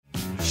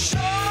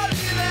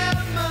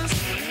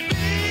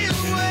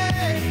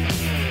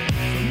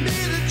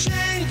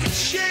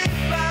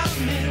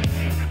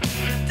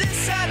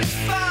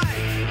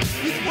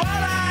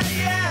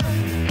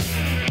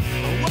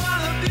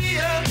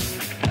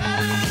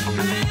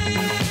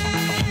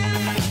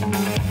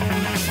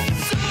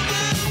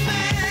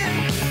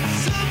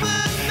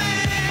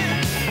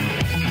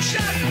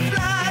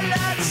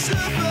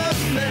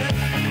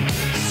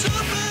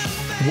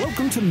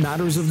to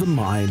Matters of the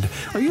Mind.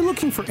 Are you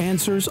looking for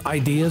answers,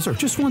 ideas, or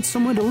just want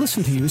someone to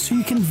listen to you so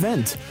you can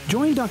vent?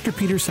 Join Dr.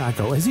 Peter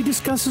Sacco as he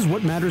discusses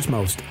what matters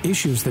most,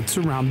 issues that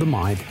surround the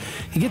mind.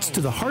 He gets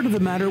to the heart of the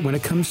matter when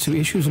it comes to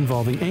issues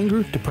involving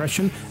anger,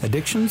 depression,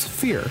 addictions,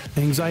 fear,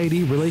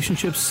 anxiety,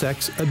 relationships,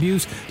 sex,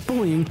 abuse,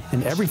 bullying,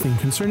 and everything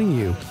concerning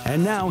you.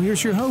 And now,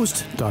 here's your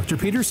host, Dr.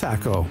 Peter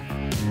Sacco.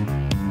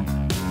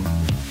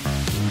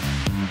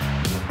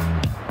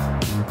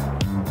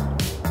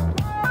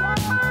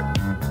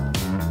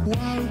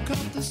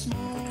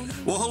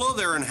 Well, hello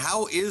there, and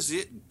how is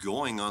it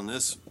going on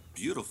this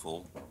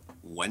beautiful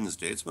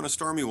Wednesday? It's been a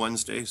stormy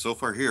Wednesday so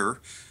far here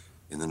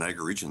in the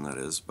Niagara region, that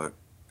is, but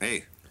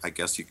hey, I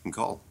guess you can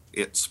call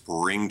it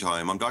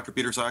springtime. I'm Dr.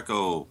 Peter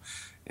Sacco,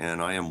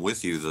 and I am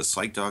with you. The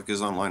Psych Doc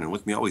is online, and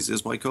with me always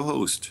is my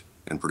co-host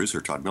and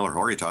producer, Todd Miller.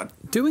 How are you, Todd?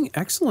 Doing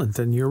excellent,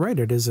 and you're right,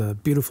 it is a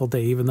beautiful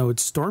day. Even though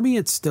it's stormy,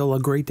 it's still a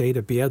great day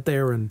to be out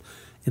there and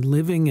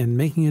living and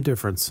making a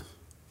difference.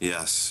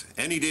 Yes,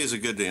 any day is a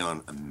good day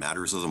on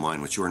Matters of the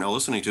Mind, which you are now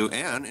listening to.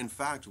 And in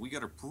fact, we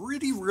got a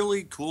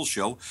really cool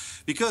show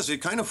because it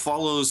kind of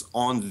follows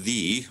on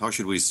the, how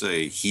should we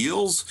say,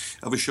 heels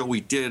of a show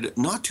we did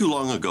not too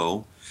long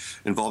ago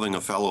involving a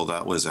fellow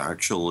that was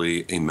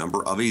actually a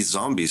member of a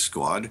zombie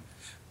squad.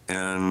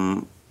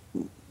 And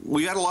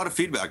we had a lot of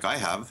feedback, I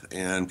have,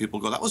 and people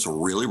go, that was a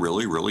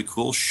really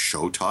cool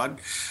show, Todd.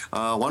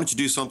 Why don't you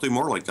do something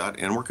more like that?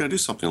 And we're going to do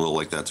something a little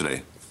like that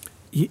today.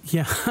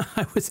 Yeah,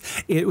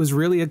 it was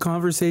really a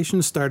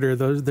conversation starter.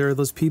 There are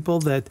those people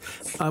that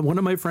one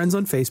of my friends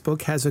on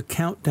Facebook has a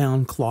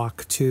countdown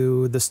clock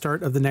to the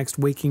start of the next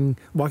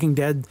Walking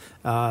Dead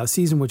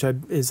season, which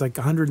is like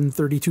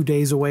 132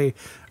 days away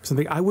or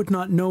something. I would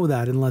not know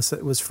that unless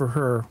it was for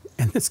her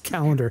and this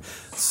calendar.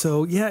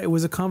 So yeah, it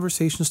was a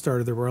conversation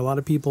starter. There were a lot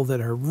of people that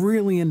are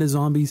really into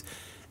zombies.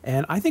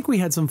 And I think we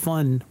had some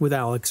fun with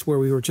Alex where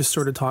we were just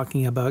sort of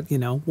talking about,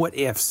 what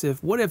if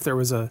there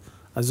was a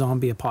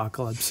zombie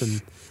apocalypse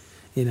and,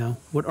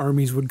 what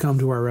armies would come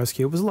to our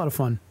rescue. It was a lot of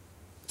fun.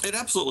 It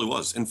absolutely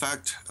was. In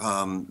fact,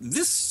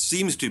 this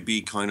seems to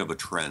be kind of a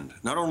trend,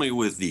 not only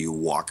with the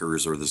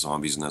walkers or the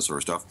zombies and that sort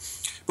of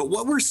stuff, but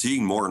what we're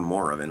seeing more and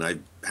more of. And I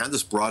had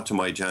this brought to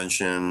my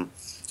attention,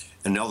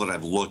 and now that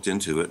I've looked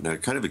into it and I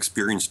kind of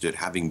experienced it,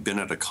 having been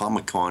at a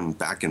Comic-Con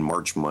back in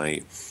March,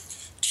 my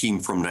team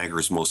from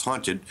Niagara's Most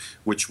Haunted,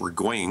 which we're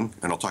going,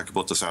 and I'll talk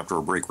about this after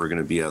a break, we're going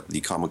to be at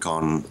the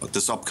Comic-Con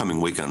this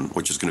upcoming weekend,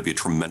 which is going to be a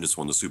tremendous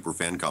one, the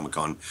Superfan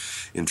Comic-Con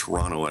in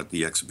Toronto at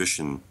the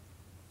exhibition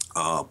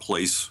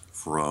place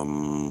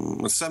from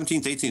the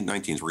 17th, 18th,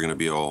 19th. We're going to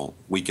be all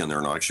weekend there,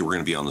 and actually we're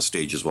going to be on the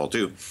stage as well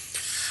too.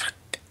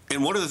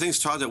 And one of the things,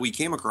 Todd, that we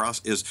came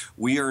across is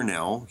we are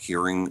now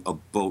hearing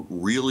about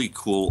really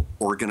cool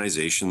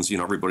organizations.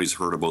 Everybody's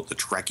heard about the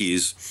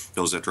Trekkies,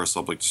 those that dress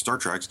up like the Star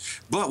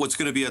Treks. But what's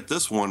going to be at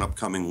this one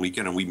upcoming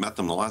weekend, and we met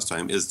them the last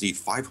time, is the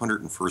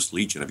 501st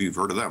Legion. Have you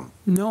heard of them?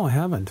 No, I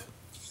haven't.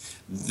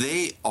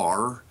 They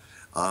are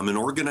an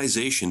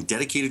organization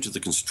dedicated to the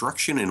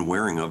construction and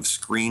wearing of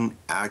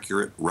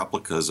screen-accurate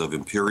replicas of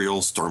Imperial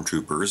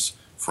stormtroopers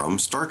from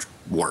Star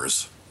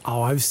Wars.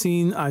 Oh, I've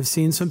seen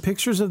some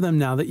pictures of them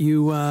now that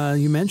you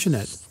mention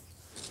it.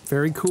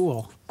 Very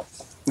cool.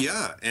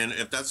 Yeah, and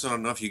if that's not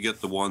enough, you get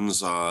the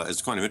ones,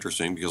 it's kind of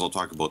interesting because I'll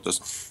talk about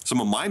this.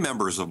 Some of my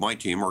members of my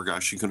team are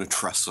actually going to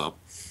dress up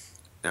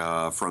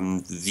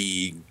from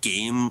the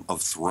Game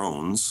of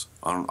Thrones.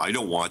 I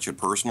don't watch it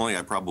personally.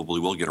 I probably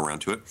will get around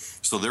to it.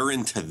 So they're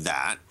into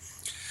that.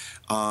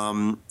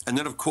 And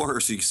then, of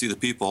course, you can see the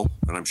people,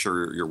 and I'm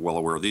sure you're well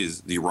aware of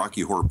these, the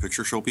Rocky Horror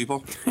Picture Show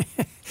people.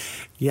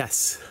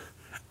 Yes.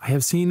 I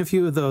have seen a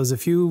few of those, a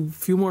few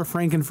more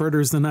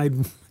Frankenfurters than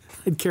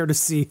I'd care to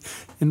see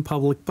in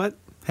public. But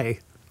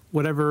hey,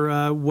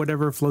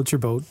 whatever floats your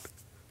boat.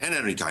 And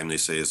at any time they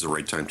say is the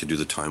right time to do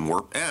the time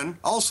warp. And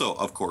also,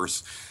 of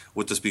course,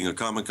 with this being a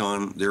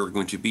Comic-Con, there are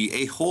going to be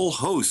a whole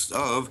host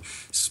of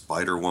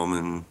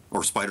Spider-Woman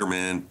or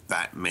Spider-Man,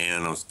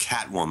 Batman,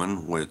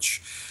 Catwoman,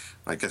 which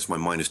I guess my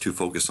mind is too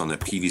focused on that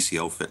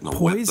PVC outfit and the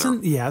whip there.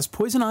 Yes,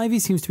 Poison Ivy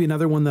seems to be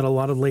another one that a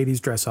lot of ladies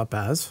dress up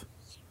as.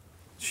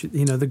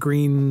 The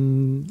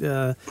green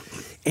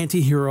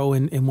anti-hero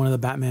in one of the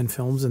Batman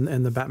films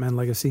and the Batman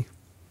Legacy.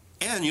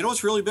 And you know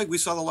what's really big we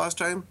saw the last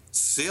time?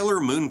 Sailor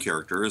Moon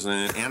character is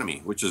an anime,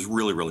 which is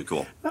really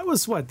cool. That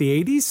was what,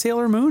 the 80s,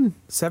 Sailor Moon?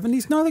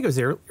 70s? No, I think it was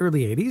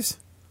early 80s.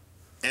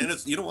 And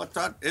it's, you know what,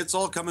 Todd? It's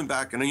all coming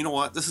back. And you know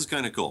what? This is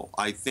kind of cool.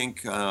 I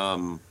think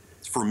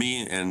for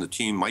me and the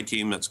team, my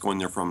team that's going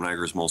there from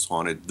Niagara's Most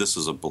Haunted, this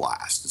is a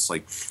blast. It's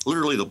like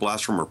literally the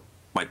blast from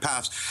my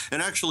past.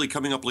 And actually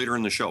coming up later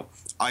in the show,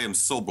 I am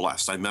so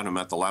blessed. I met him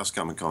at the last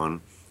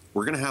Comic-Con.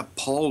 We're going to have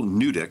Paul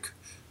Newdick,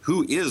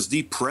 who is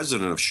the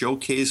president of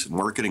Showcase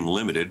Marketing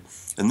Limited.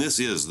 And this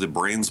is the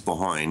brains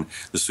behind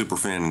the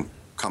Superfan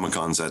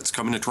Comic-Cons that's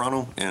coming to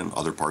Toronto and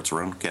other parts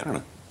around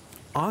Canada.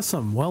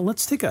 Awesome. Well,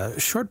 let's take a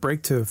short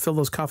break to fill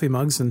those coffee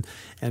mugs and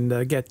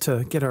get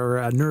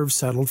our nerves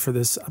settled for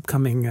this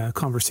upcoming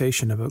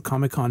conversation about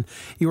Comic-Con.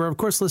 You are, of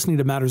course, listening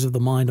to Matters of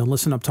the Mind on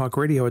Listen Up Talk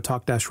Radio at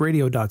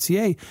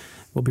talk-radio.ca.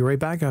 We'll be right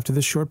back after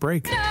this short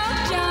break.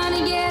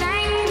 Johnny get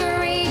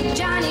angry,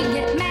 Johnny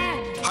get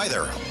mad. Hi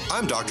there,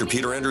 I'm Dr.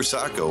 Peter Andrew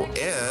Sacco,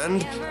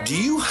 and do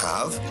you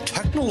have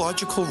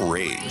technological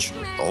rage?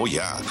 Oh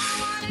yeah,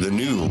 the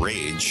new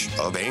rage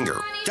of anger.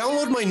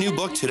 Download my new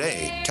book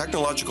today,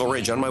 Technological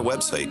Rage, on my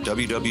website,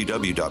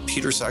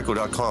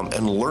 www.petersacco.com,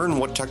 and learn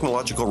what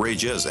technological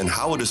rage is and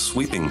how it is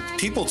sweeping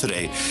people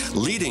today,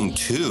 leading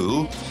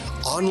to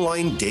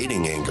online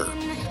dating anger,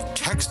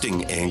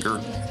 texting anger,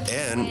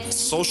 and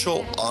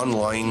social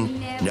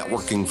online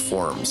networking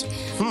forums.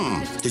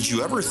 Did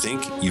you ever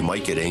think you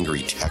might get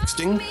angry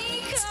texting,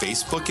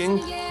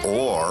 Facebooking,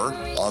 or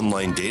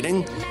online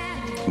dating?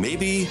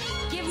 Maybe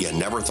you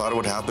never thought it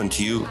would happen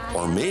to you,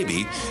 or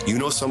maybe you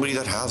know somebody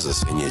that has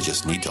this and you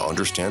just need to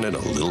understand it a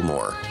little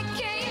more.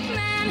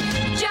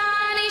 Caveman,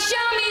 Johnny,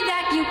 show me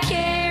that you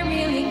care,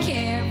 really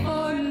care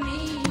for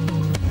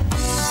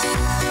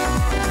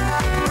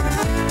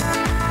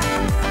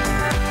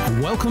me.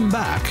 Welcome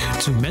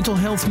back to Mental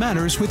Health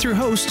Matters with your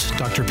host,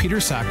 Dr. Peter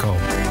Sacco.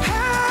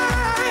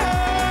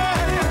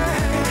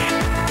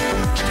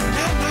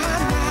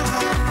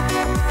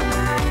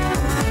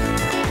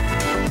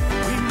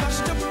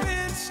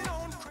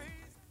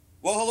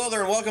 Well, hello there,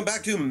 and welcome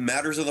back to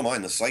Matters of the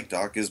Mind. The Psych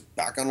Doc is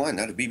back online.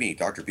 That'd be me,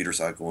 Dr. Peter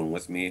Sacco, and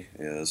with me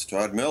is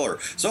Todd Miller.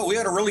 So we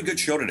had a really good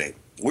show today.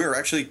 We're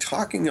actually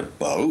talking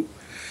about,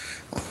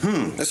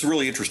 that's a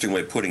really interesting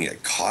way of putting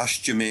it,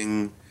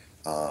 costuming.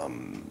 I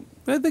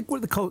think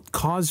what they call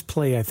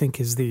cosplay, I think,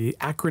 is the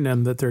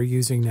acronym that they're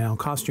using now,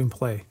 costume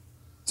play.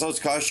 So it's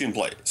costume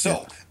play.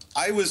 So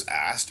I was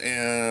asked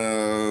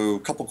a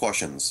couple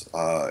questions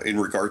in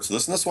regards to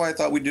this, and that's why I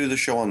thought we'd do the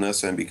show on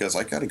this, and because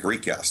I got a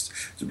great guest.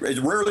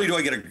 Rarely do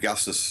I get a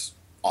guest this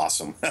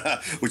awesome,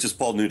 which is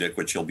Paul Nudick,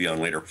 which he'll be on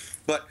later.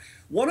 But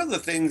one of the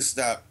things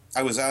that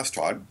I was asked,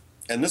 Todd,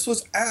 and this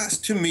was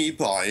asked to me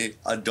by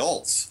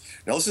adults.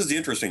 Now, this is the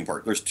interesting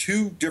part. There's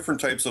two different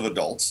types of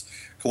adults,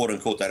 quote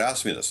unquote, that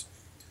asked me this.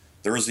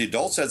 There was the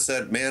adults that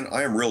said, man,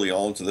 I am really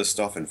all into this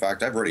stuff. In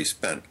fact, I've already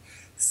spent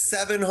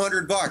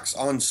 $700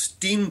 on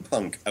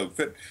steampunk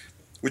outfit,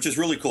 which is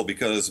really cool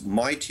because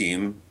my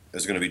team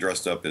is going to be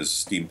dressed up as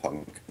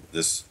steampunk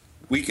this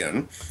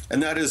weekend,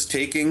 and that is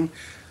taking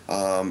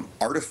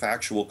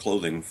artifactual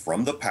clothing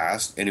from the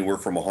past, anywhere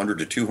from 100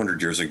 to 200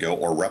 years ago,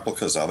 or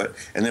replicas of it,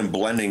 and then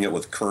blending it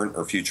with current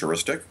or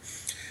futuristic.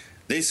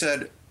 They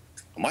said,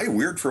 am I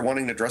weird for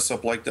wanting to dress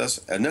up like this?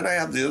 And then I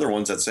have the other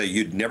ones that say,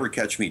 you'd never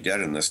catch me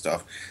dead in this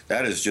stuff.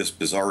 That is just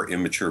bizarre,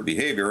 immature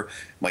behavior.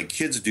 My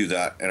kids do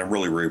that, and I'm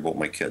really worried about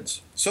my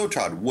kids. So,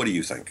 Todd, what do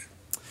you think?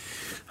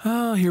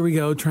 Oh, here we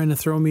go, trying to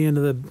throw me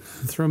into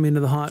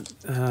the hot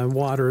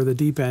water, the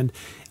deep end.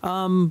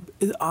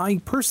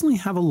 I personally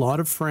have a lot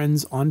of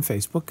friends on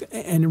Facebook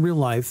and in real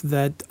life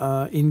that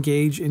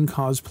engage in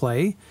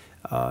cosplay.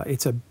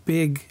 It's a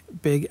big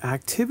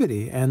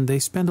activity, and they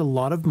spend a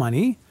lot of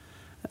money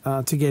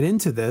to get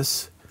into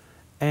this,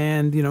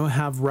 and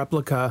have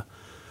replica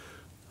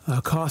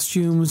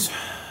costumes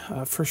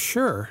for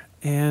sure.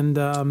 And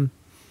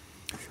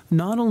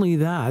not only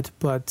that,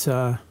 but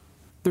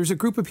there's a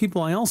group of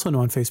people I also know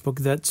on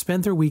Facebook that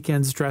spend their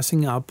weekends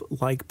dressing up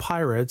like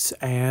pirates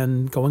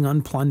and going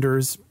on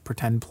plunders,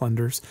 pretend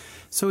plunders.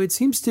 So it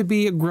seems to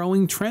be a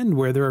growing trend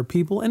where there are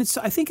people, and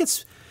I think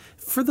it's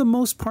for the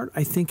most part,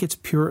 I think it's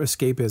pure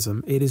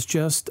escapism. It is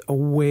just a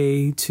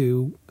way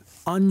to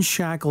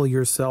unshackle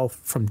yourself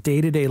from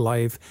day-to-day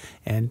life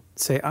and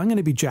say, I'm going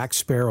to be Jack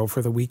Sparrow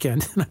for the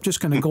weekend, and I'm just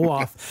going to go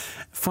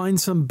off,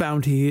 find some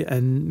bounty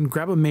and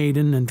grab a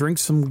maiden and drink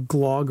some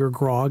glog or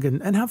grog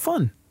and have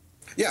fun.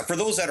 Yeah, for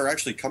those that are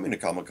actually coming to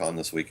Comic-Con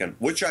this weekend,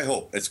 which I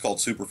hope, it's called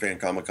Superfan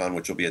Comic-Con,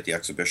 which will be at the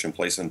exhibition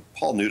place, and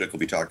Paul Nudick will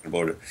be talking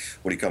about it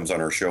when he comes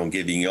on our show and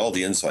giving you all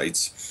the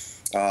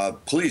insights.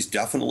 Please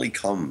definitely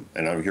come,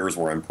 and here's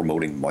where I'm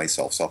promoting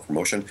myself,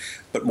 self-promotion,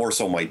 but more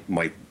so my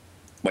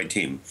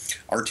team.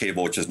 Our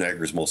table, which is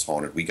Niagara's Most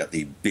Haunted, we got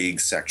the big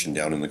section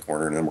down in the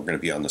corner, and then we're going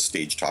to be on the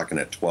stage talking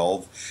at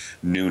 12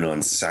 noon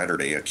on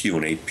Saturday, a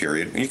Q&A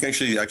period. And you can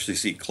actually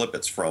see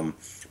clippets from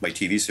my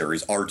TV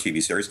series, our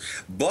TV series,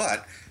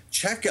 but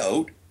check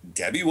out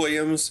Debbie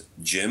Williams,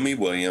 Jimmy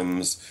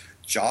Williams,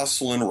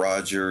 Jocelyn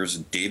Rogers,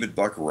 David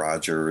Buck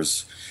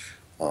Rogers,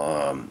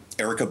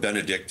 Erica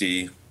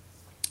Benedicti.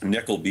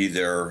 Nick will be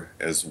there,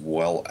 as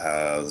well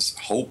as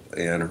Hope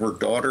and her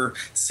daughter,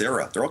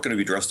 Sarah. They're all going to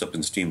be dressed up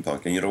in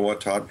steampunk. And you know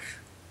what, Todd?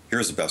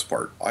 Here's the best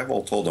part. I've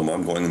all told them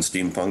I'm going in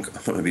steampunk.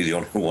 I'm going to be the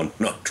only one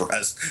not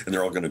dressed, and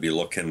they're all going to be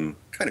looking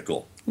kind of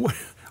cool.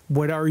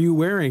 What are you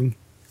wearing?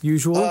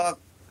 Usual?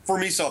 For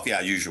myself, yeah,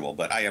 usual.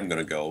 But I am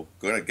going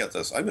to get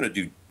this. I'm going to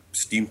do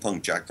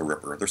steampunk Jack the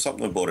Ripper. There's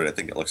something about it. I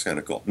think it looks kind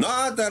of cool.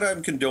 Not that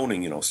I'm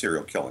condoning,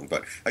 serial killing,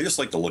 but I just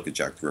like the look of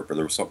Jack the Ripper.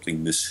 There was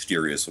something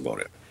mysterious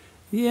about it.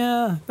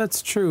 Yeah,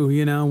 that's true.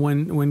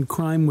 When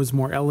crime was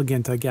more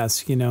elegant, I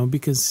guess,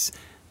 because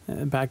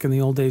back in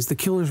the old days, the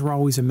killers were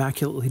always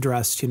immaculately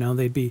dressed. You know,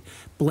 they'd be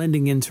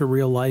blending into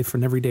real life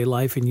and everyday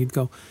life, and you'd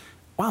go,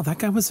 wow, that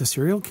guy was a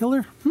serial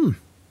killer?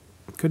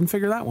 Couldn't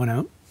figure that one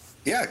out.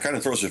 Yeah, it kind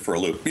of throws you for a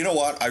loop. You know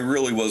what? I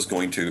really was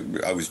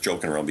I was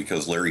joking around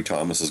because Larry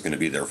Thomas is going to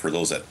be there. For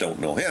those that don't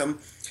know him,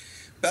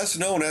 best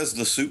known as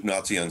the soup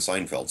Nazi on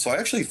Seinfeld. So I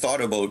actually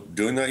thought about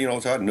doing that,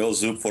 Todd, no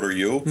soup for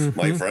you,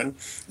 my friend.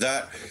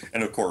 That,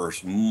 and of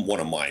course, one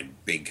of my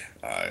big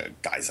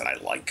guys that I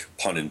like,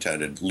 pun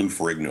intended, Lou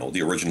Ferrigno,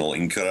 the original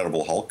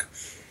Incredible Hulk.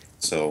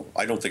 So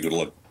I don't think it would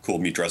look cool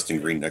me dressed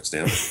in green next to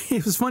him.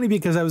 It was funny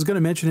because I was going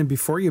to mention him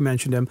before you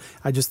mentioned him.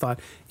 I just thought,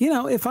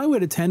 if I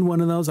would attend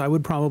one of those, I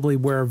would probably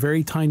wear a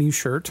very tiny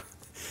shirt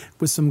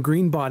with some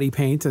green body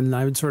paint, and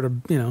I would sort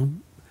of,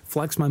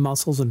 flex my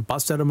muscles and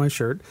bust out of my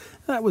shirt.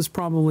 That was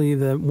probably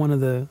one of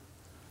the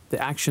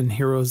action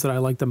heroes that I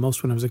liked the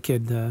most when I was a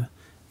kid. The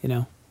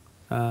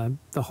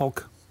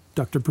Hulk,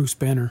 Dr. Bruce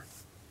Banner.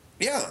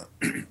 Yeah,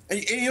 and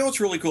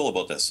what's really cool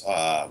about this?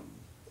 I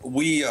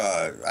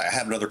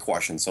have another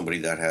question. Somebody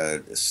that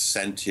had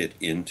sent it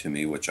in to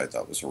me, which I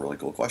thought was a really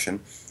cool question.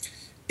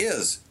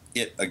 Is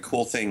it a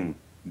cool thing,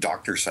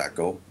 Dr.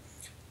 Sacco,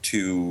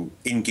 to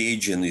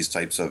engage in these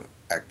types of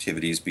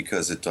activities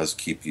because it does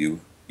keep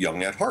you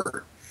young at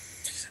heart?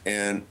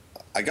 And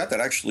I got that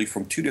actually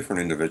from two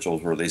different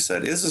individuals where they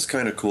said, is this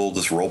kind of cool,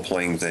 this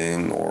role-playing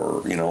thing,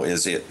 or,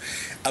 is it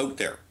out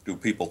there? Do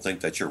people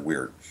think that you're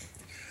weird?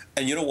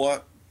 And you know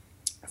what?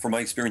 From my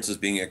experiences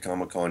being at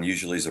Comic-Con,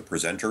 usually as a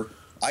presenter,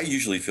 I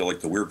usually feel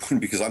like the weird one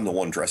because I'm the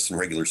one dressed in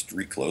regular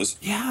street clothes.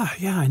 Yeah,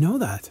 I know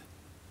that.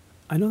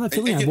 I know that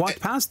feeling. I walked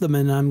past them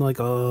and I'm like,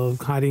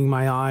 hiding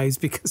my eyes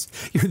because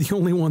you're the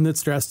only one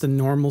that's dressed in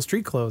normal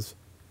street clothes.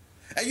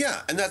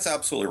 Yeah, and that's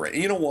absolutely right.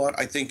 And you know what?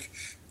 I think,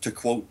 to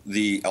quote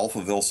the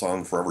Alphaville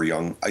song Forever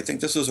Young, I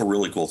think this is a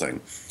really cool thing.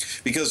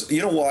 Because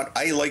you know what?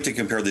 I like to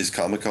compare these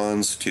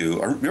Comic-Cons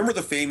to, remember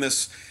the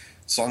famous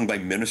song by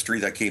Ministry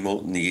that came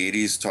out in the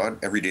 80s, Todd?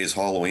 Every Day is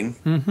Halloween?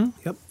 Mm-hmm,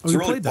 yep. We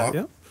really played that,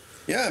 yeah.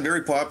 Yeah,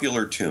 very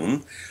popular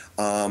tune.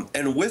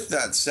 And with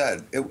that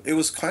said, it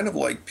was kind of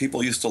like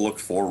people used to look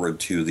forward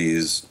to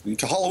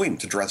Halloween,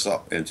 to dress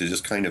up and to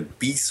just kind of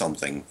be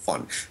something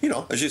fun.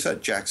 As you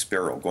said, Jack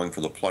Sparrow going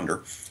for the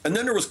plunder. And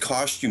then there was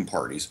costume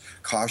parties,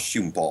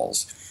 costume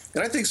balls.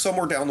 And I think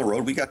somewhere down the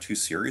road, we got too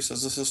serious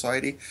as a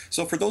society.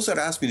 So for those that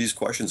ask me these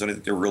questions, and I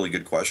think they're really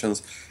good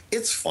questions,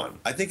 it's fun.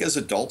 I think as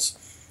adults,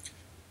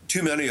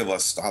 too many of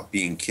us stop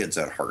being kids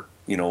at heart,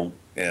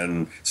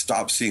 and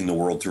stop seeing the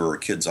world through our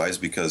kids' eyes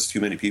because too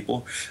many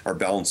people are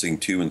balancing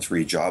 2 and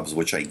 3 jobs,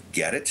 which I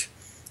get it.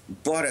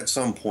 But at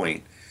some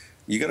point,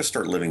 you got to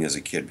start living as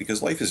a kid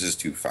because life is just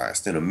too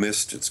fast. In a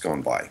mist, it's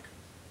gone by.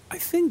 I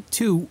think,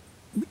 too,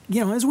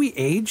 as we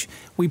age,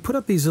 we put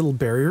up these little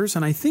barriers,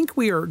 and I think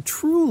we are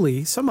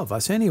truly, some of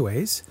us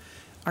anyways,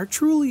 are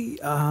truly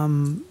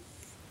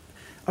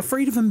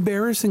afraid of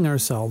embarrassing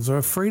ourselves or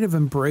afraid of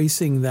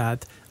embracing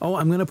that,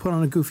 I'm going to put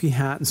on a goofy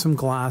hat and some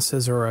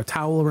glasses or a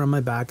towel around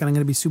my back and I'm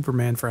going to be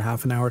Superman for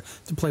half an hour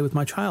to play with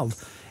my child.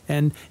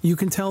 And you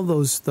can tell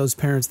those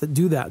parents that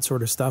do that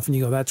sort of stuff and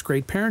you go, that's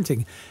great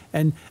parenting.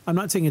 And I'm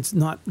not saying it's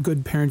not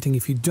good parenting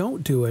if you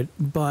don't do it,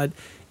 but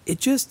it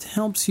just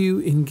helps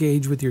you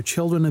engage with your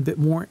children a bit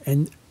more.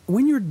 And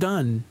when you're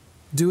done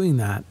doing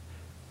that,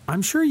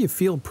 I'm sure you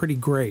feel pretty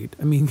great.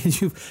 I mean,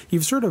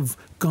 you've sort of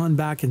gone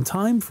back in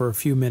time for a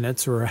few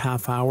minutes or a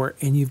half hour,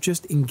 and you've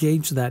just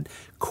engaged that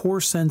core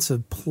sense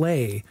of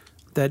play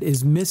that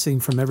is missing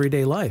from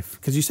everyday life.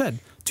 Because you said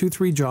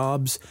 2-3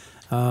 jobs,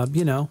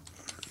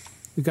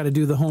 we've got to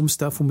do the home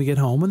stuff when we get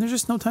home, and there's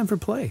just no time for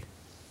play.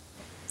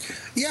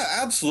 Yeah,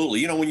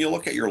 absolutely. When you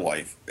look at your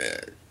life,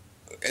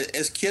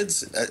 as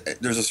kids,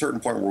 there's a certain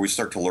point where we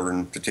start to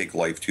learn to take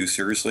life too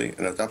seriously,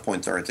 and at that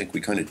point there, I think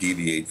we kind of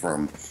deviate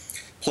from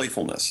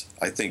playfulness,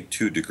 I think,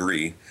 to a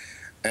degree.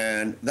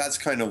 And that's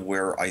kind of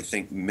where I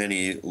think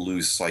many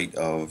lose sight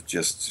of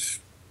just,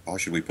 how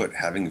should we put,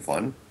 having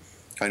fun,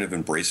 kind of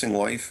embracing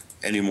life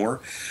anymore.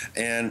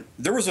 And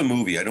there was a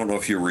movie, I don't know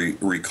if you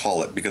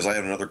recall it, because I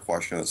had another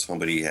question that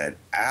somebody had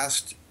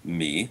asked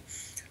me,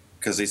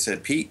 because they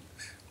said, Pete,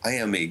 I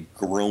am a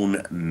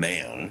grown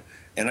man,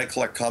 and I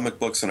collect comic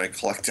books, and I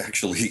collect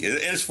actually,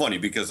 it's funny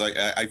because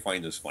I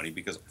find this funny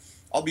because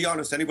I'll be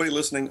honest, anybody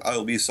listening,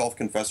 I'll be a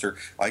self-confessor.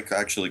 I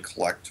actually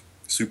collect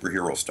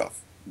superhero stuff,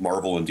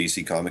 Marvel and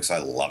DC Comics. I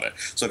love it.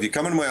 So if you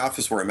come into my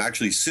office where I'm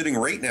actually sitting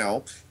right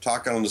now,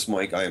 talking on this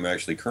mic, I am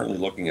actually currently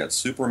looking at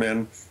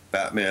Superman,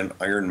 Batman,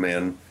 Iron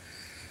Man,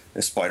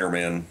 and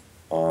Spider-Man.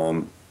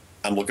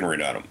 I'm looking right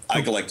at them.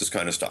 I collect this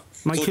kind of stuff.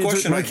 My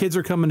kids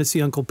are coming to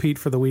see Uncle Pete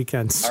for the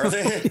weekend. So. Are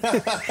they? And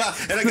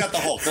I got the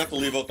Hulk. Not to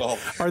leave out the Hulk.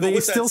 Are they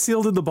still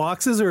sealed in the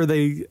boxes, or are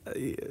they...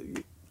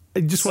 I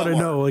just want to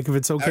know, if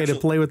it's okay to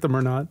play with them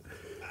or not.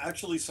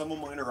 Actually, some of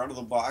mine are out of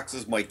the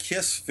boxes. My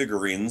Kiss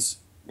figurines,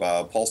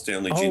 Paul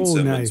Stanley, Gene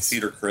Simmons, nice.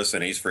 Peter Criss,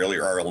 and Ace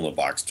Frehley are in the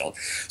box still.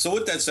 So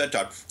with that said,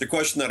 Todd, the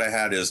question that I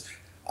had is,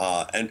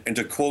 and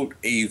to quote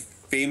a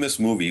famous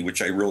movie,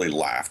 which I really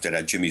laughed at,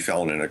 had Jimmy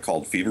Fallon in it,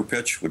 called Fever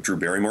Pitch with Drew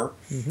Barrymore,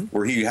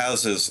 where he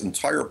has his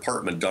entire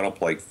apartment done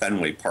up like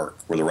Fenway Park,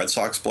 where the Red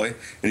Sox play,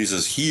 and he's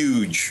this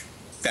huge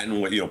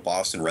Fenway,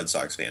 Boston Red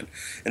Sox fan.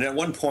 And at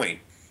one point,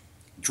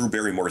 Drew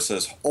Barrymore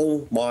says,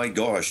 "Oh my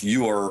gosh,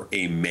 you are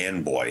a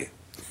man boy."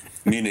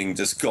 Meaning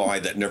this guy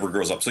that never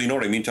grows up. So you know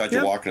what I mean, Todd?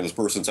 You walk into this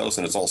person's house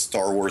and it's all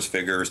Star Wars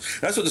figures.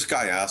 That's what this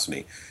guy asked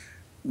me.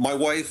 My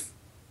wife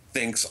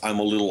thinks I'm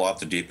a little off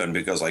the deep end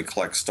because I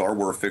collect Star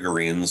Wars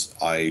figurines.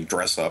 I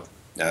dress up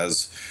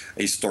as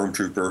a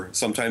stormtrooper.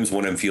 Sometimes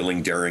when I'm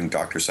feeling daring,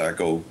 Dr.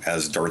 Sacco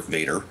as Darth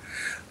Vader.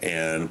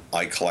 And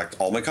I collect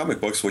all my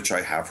comic books, which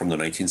I have from the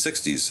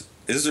 1960s.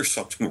 Is there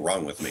something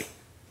wrong with me?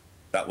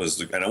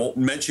 And I won't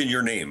mention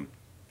your name,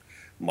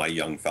 my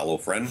young fellow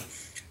friend.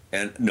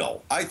 And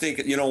no, I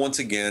think, once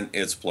again,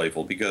 it's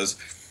playful because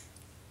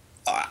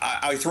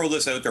I throw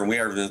this out there, and we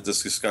had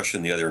this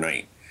discussion the other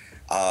night.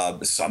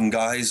 Some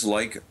guys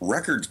like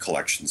record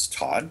collections,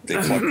 Todd. They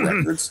collect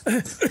records.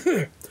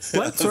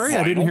 What? Sorry,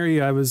 I didn't hear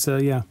you. I was,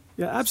 yeah,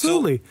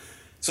 absolutely.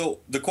 So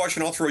the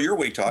question I'll throw your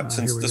way, Todd,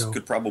 since this go.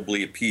 could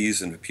probably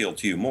appease and appeal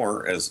to you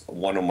more, as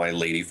one of my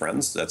lady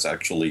friends that's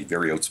actually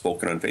very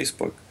outspoken on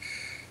Facebook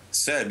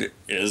said,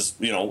 is,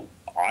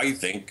 I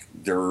think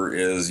there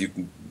is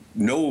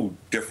no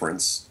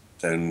difference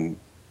than,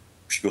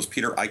 she goes,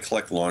 Peter, I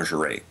collect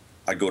lingerie.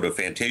 I go to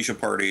Fantasia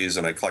parties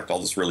and I collect all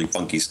this really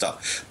funky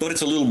stuff. But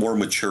it's a little more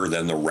mature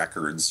than the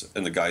records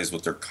and the guys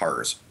with their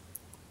cars.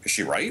 Is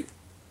she right?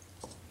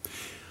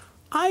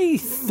 I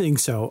think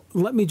so.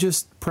 Let me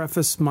just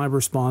preface my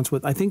response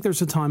with, I think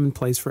there's a time and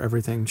place for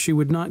everything. She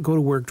would not go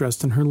to work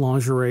dressed in her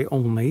lingerie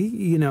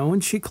only,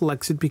 and she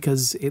collects it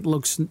because it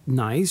looks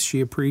nice. She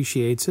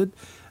appreciates it.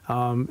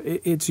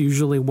 It's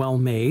usually well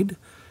made.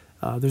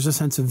 There's a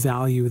sense of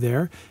value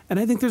there. And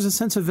I think there's a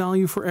sense of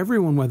value for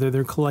everyone, whether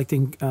they're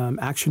collecting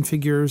action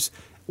figures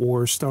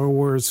or Star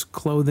Wars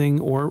clothing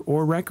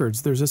or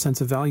records. There's a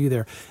sense of value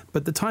there.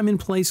 But the time and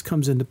place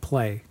comes into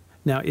play.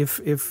 Now,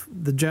 if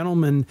the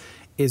gentleman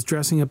is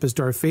dressing up as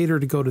Darth Vader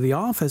to go to the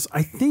office,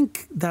 I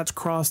think that's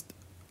crossed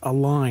a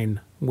line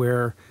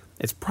where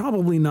it's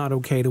probably not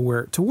okay to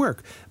wear it to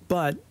work.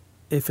 But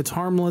if it's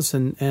harmless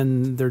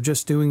and they're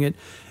just doing it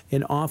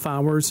in off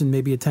hours and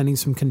maybe attending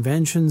some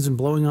conventions and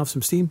blowing off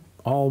some steam,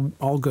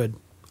 all good.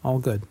 All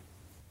good.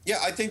 Yeah,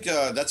 I think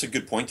that's a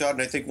good point, Todd.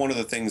 And I think one of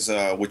the things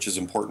which is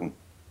important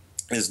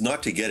is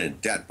not to get in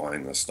debt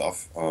buying this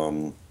stuff.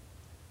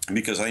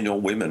 Because I know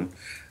women,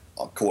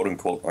 quote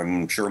unquote,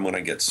 I'm sure I'm going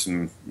to get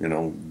some,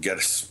 get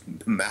a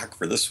smack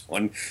for this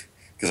one,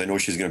 because I know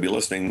she's going to be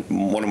listening.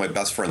 One of my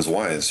best friend's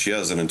wives, she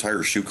has an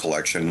entire shoe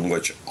collection,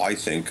 which I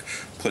think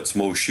puts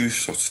most shoe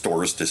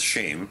stores to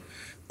shame,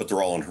 but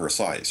they're all in her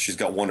size. She's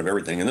got one of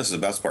everything. And this is the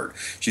best part.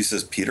 She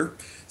says, Peter,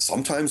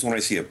 sometimes when I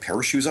see a pair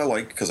of shoes I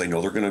like, because I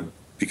know they're going to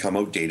become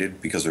outdated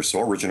because they're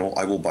so original,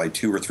 I will buy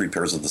 2 or 3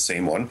 pairs of the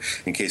same one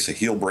in case a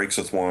heel breaks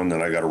with one,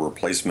 then I got a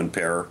replacement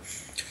pair.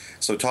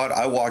 So, Todd,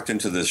 I walked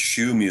into this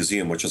shoe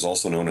museum, which is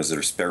also known as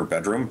their spare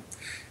bedroom.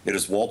 It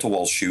is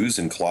wall-to-wall shoes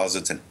and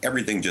closets and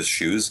everything just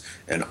shoes.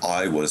 And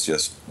I was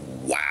just,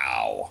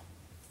 wow.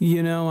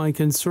 I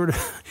can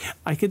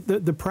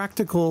the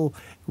practical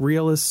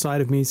realist side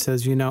of me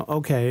says,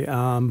 okay,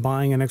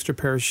 buying an extra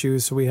pair of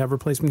shoes so we have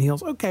replacement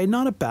heels. Okay,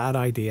 not a bad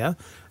idea.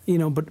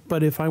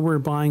 But if I were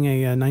buying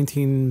a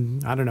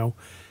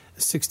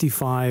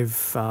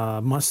 65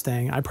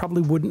 Mustang, I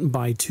probably wouldn't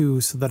buy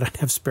 2 so that I'd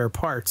have spare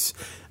parts.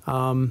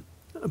 I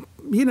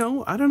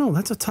don't know.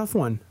 That's a tough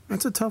one.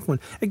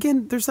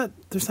 Again, there's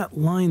that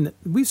line that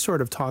we've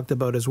sort of talked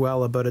about as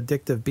well, about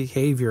addictive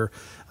behavior,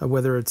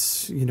 whether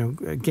it's,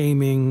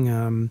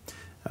 gaming,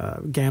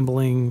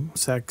 gambling,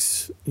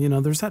 sex.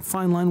 There's that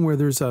fine line where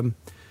there's,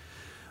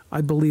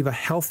 I believe, a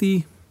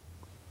healthy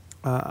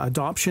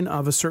adoption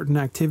of a certain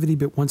activity,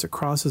 but once it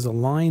crosses a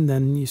line,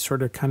 then you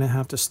sort of kind of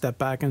have to step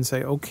back and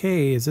say,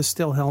 okay, is this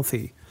still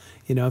healthy?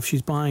 If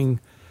she's buying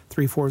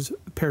 3-4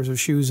 pairs of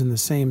shoes in the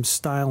same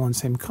style and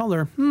same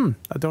color,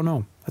 I don't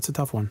know. That's a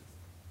tough one.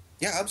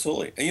 Yeah,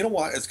 absolutely. And you know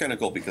what? It's kind of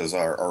cool because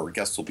our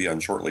guest will be on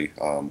shortly,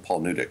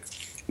 Paul Nudick,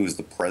 who's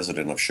the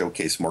president of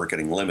Showcase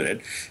Marketing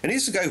Limited. And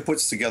he's the guy who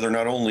puts together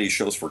not only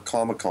shows for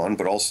Comic-Con,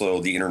 but also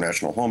the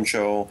International Home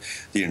Show,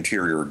 the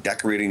Interior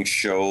Decorating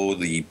Show,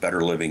 the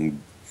Better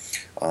Living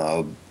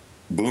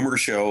Boomer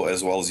Show,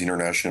 as well as the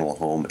International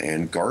Home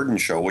and Garden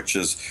Show, which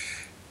is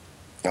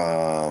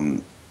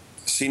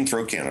seen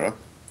throughout Canada.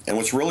 And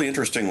what's really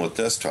interesting with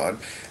this, Todd,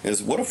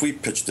 is what if we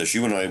pitch this?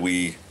 You and I,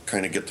 we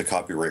kind of get the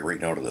copyright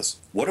right now to this.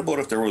 What about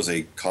if there was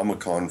a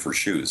Comic-Con for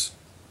shoes?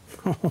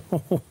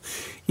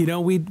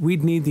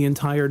 We'd need the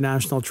entire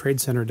National Trade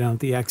Center down at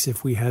the X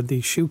if we had the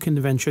shoe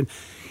convention.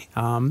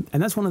 And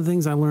that's one of the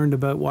things I learned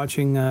about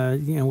watching,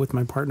 with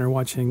my partner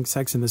watching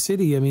Sex and the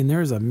City. I mean,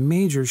 there's a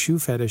major shoe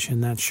fetish in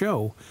that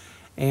show.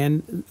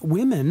 And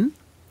women,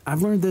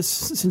 I've learned this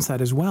since that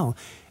as well.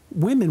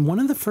 Women, one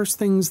of the first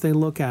things they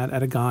look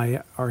at a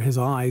guy are his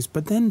eyes,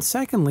 but then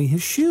secondly,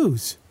 his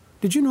shoes.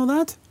 Did you know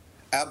that?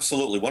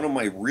 Absolutely. One of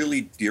my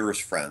really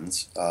dearest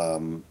friends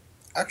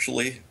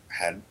actually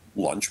had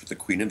lunch with the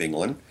Queen of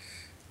England,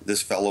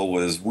 This fellow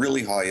was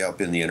really high up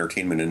in the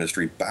entertainment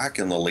industry back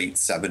in the late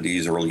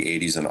 70s, early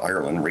 80s in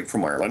Ireland, right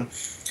from Ireland.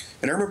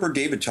 And I remember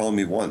David telling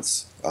me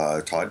once,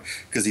 Todd,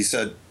 because he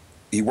said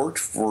he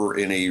worked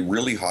in a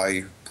really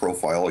high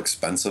profile,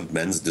 expensive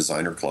men's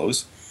designer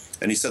clothes.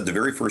 And he said the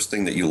very first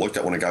thing that you looked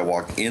at when a guy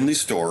walked in the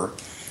store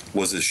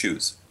was his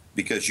shoes,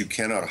 because you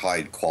cannot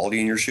hide quality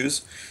in your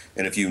shoes.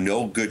 And if you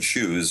know good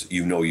shoes,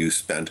 you know you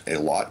spent a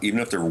lot. Even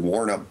if they're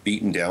worn up,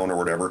 beaten down or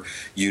whatever,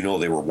 you know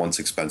they were once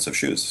expensive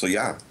shoes. So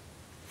yeah.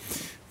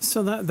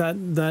 So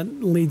that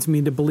leads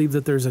me to believe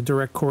that there's a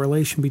direct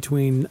correlation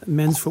between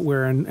men's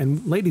footwear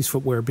and ladies'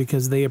 footwear,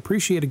 because they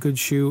appreciate a good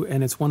shoe,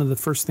 and it's one of the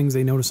first things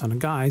they notice on a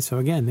guy. So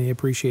again, they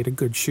appreciate a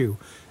good shoe.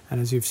 And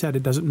as you've said,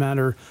 it doesn't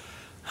matter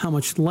how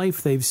much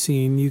life they've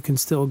seen, you can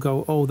still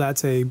go, oh,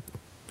 that's a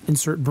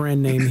insert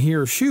brand name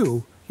here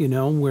shoe,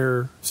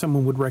 where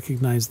someone would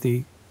recognize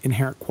the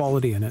inherent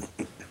quality in it.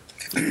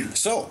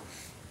 So,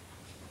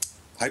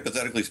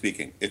 hypothetically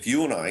speaking, if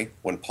you and I,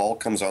 when Paul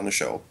comes on the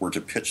show, were to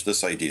pitch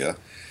this idea,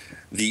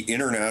 the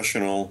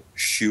International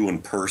Shoe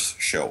and Purse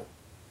Show,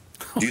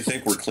 do you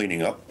think we're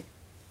cleaning up?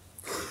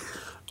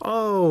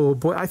 Oh,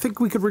 boy, I think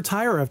we could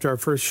retire after our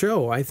first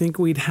show. I think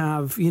we'd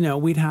have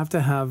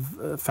to have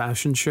a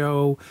fashion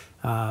show,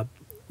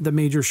 the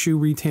major shoe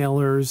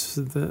retailers.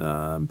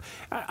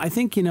 I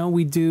think,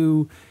 we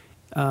do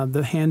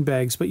the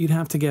handbags, but you'd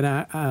have to get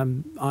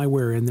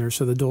eyewear in there.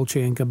 So the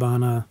Dolce &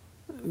 Gabbana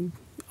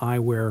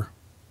eyewear,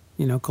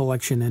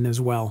 collection in as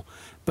well.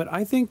 But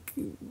I think,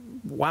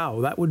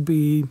 wow, that would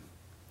be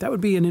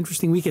an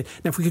interesting weekend.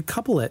 Now, if we could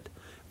couple it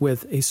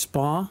with a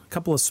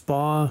couple of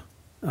spa,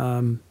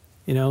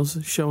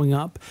 showing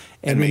up.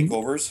 And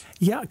makeovers?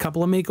 Yeah, a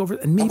couple of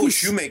makeovers. And maybe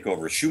shoe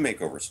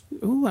makeovers.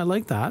 Ooh, I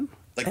like that.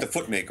 Like the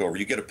foot makeover.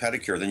 You get a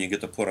pedicure, then you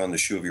get to put on the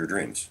shoe of your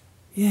dreams.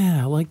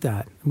 Yeah, I like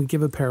that. We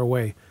give a pair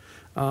away.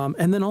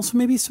 And then also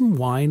maybe some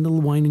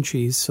little wine and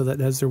cheese, so that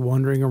as they're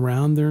wandering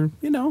around, they're,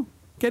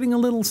 getting a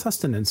little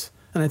sustenance.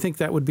 And I think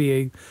that would be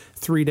a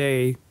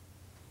 3-day,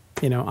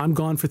 I'm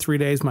gone for 3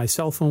 days. My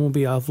cell phone will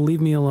be off.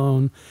 Leave me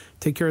alone.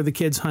 Take care of the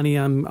kids, honey.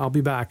 I'll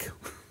be back.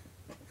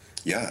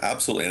 Yeah,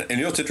 absolutely.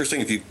 And what's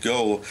interesting, if you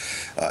go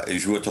to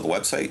the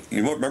website,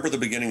 you remember the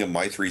beginning of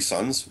My Three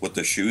Sons with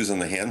the shoes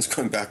and the hands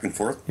going back and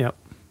forth? Yep.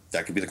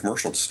 That could be the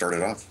commercial to start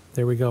it off.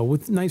 There we go.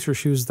 With nicer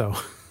shoes, though.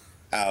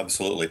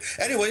 Absolutely.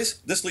 Anyways,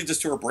 this leads us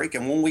to our break.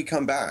 And when we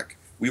come back,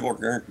 we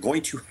are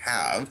going to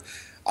have,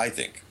 I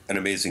think, an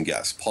amazing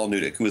guest, Paul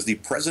Newdick, who is the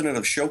president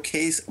of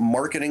Showcase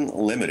Marketing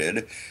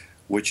Limited,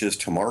 which is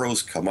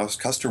tomorrow's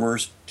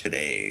customers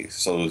today.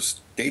 So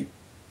stay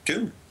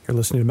tuned. You're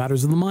listening to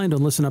Matters of the Mind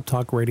on Listen Up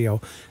Talk Radio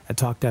at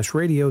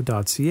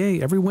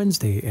talk-radio.ca every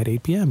Wednesday at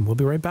 8 p.m. We'll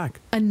be right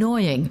back.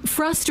 Annoying,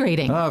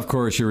 frustrating. Of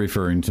course you're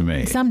referring to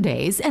me. Some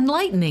days,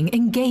 enlightening,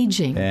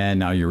 engaging. And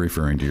now you're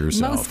referring to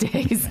yourself. Most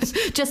days.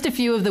 Just a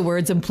few of the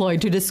words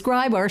employed to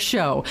describe our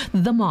show,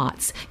 The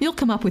Motts. You'll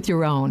come up with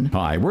your own.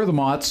 Hi, we're The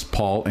Motts,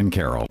 Paul and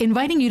Carol.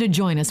 Inviting you to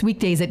join us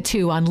weekdays at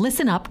 2 on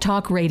Listen Up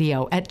Talk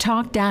Radio at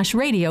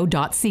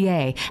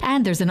talk-radio.ca.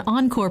 And there's an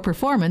encore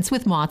performance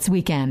with Motts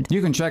Weekend.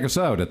 You can check us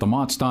out at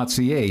themotts.ca.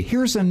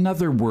 Here's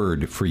another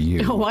word for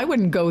you. Oh, I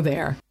wouldn't go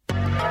there.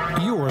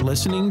 You're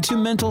listening to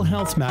Mental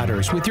Health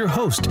Matters with your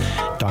host,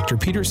 Dr.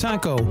 Peter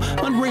Sacco,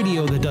 on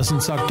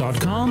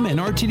RadioThatDoesn'tSuck.com and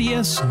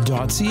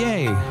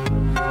RTDS.ca.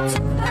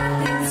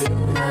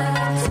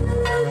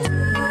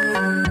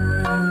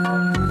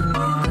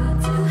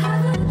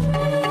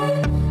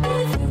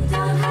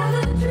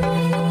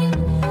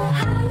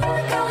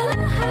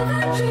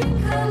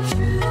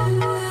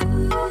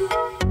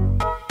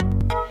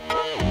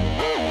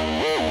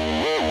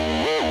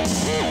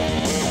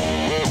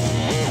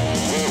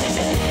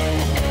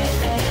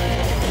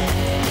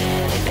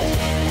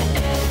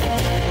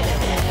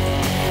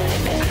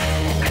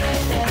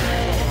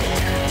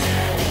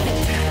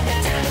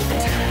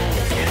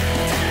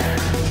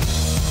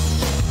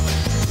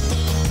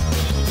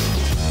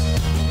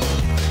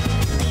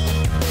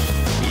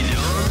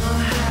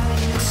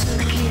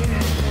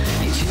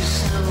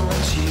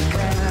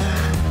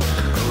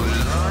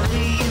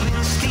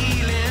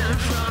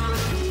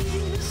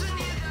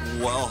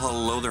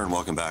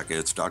 Welcome back.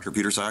 It's Dr.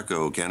 Peter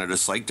Sacco,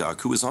 Canada's Psych Doc,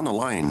 who is on the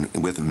line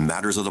with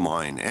Matters of the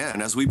Mind. And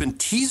as we've been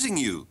teasing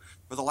you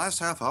for the last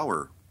half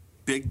hour,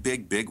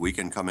 big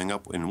weekend coming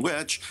up in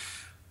which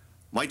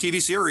my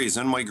TV series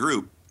and my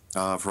group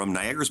from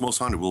Niagara's Most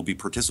Haunted will be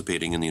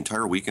participating in the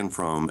entire weekend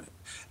from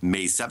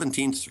May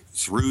 17th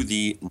through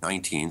the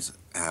 19th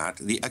at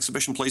the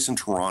Exhibition Place in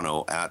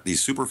Toronto at the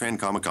Superfan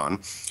Comic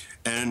Con.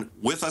 And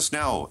with us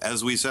now,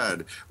 as we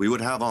said, we would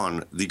have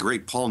on the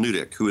great Paul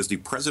Newdick, who is the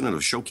president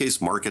of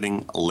Showcase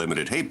Marketing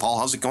Limited. Hey, Paul,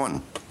 how's it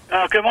going?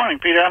 Good morning,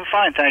 Peter. I'm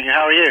fine, thank you.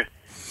 How are you?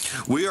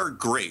 We are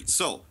great.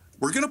 So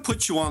we're going to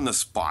put you on the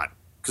spot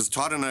because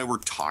Todd and I were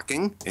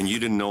talking, and you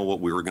didn't know what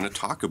we were going to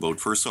talk about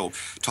first. So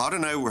Todd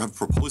and I have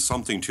proposed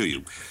something to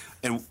you,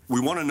 and we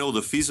want to know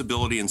the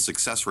feasibility and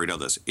success rate of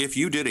this. If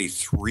you did a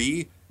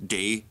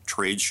 3-day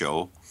trade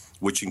show,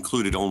 which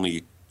included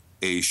only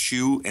a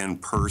shoe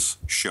and purse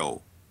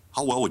show,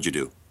 how well would you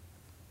do?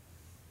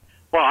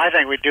 Well, I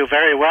think we do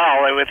very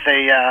well with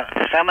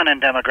the feminine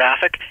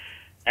demographic,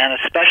 and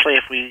especially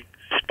if we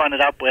spun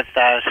it up with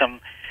some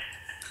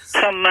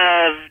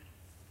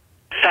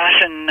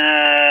fashion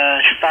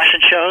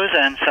shows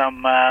and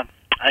some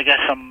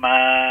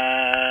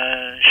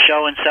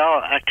show and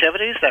sell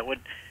activities that would,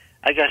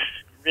 I guess,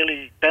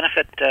 really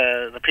benefit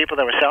the people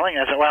that were selling,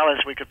 as well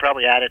as we could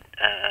probably add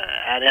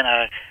in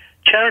a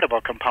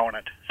charitable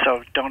component,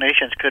 so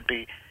donations could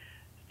be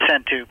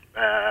sent to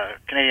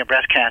Canadian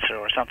Breast Cancer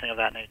or something of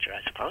that nature,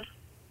 I suppose.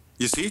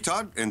 You see,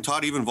 Todd? And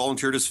Todd even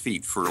volunteered his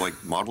feet for, like,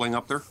 modeling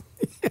up there.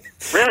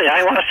 Really?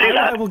 I want to see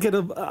that.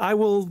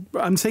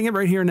 I'm saying it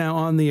right here now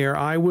on the air.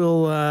 I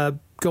will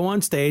go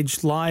on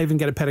stage live and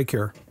get a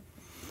pedicure.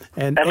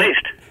 At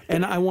least.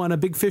 And I want a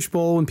big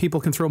fishbowl and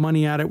people can throw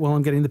money at it while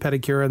I'm getting the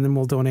pedicure, and then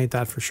we'll donate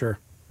that for sure.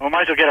 We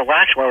might as well get a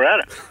wax while we're at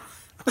it.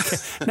 Okay.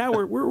 Now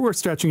we're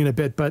stretching it a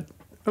bit, but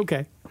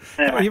okay.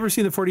 Anyway. You ever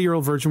seen the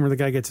 40-year-old virgin where the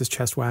guy gets his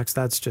chest waxed?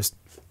 That's just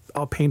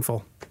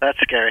painful. That's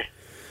scary.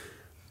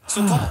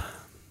 So, Todd,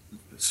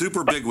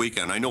 super big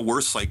weekend. I know we're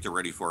psyched and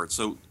ready for it.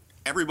 So,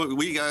 everybody,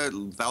 we got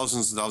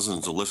thousands and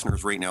thousands of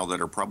listeners right now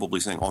that are probably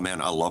saying, oh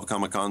man, I love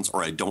Comic-Cons,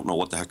 or I don't know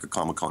what the heck a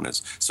Comic-Con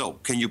is. So,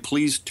 can you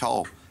please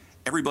tell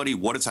everybody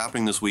what is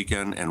happening this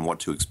weekend and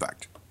what to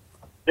expect?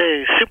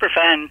 The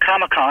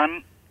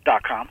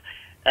superfancomiccon.com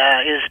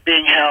is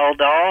being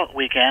held all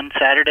weekend,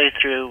 Saturday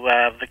through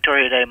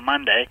Victoria Day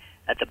Monday,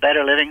 at the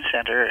Better Living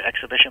Center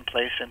Exhibition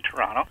Place in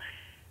Toronto.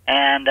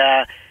 And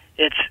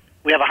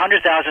we have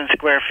 100,000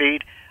 square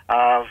feet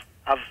of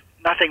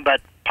nothing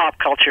but pop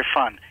culture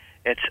fun.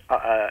 It's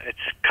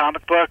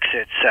comic books,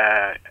 it's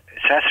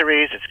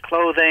accessories, it's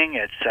clothing,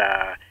 it's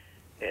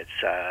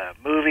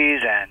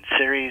movies and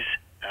series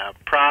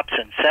props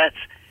and sets.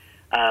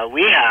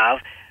 We have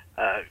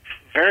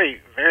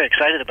very, very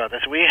excited about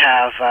this. We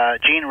have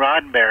Gene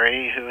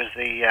Roddenberry, who is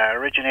the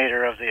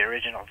originator of the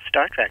original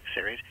Star Trek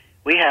series.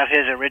 We have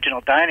his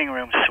original dining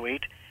room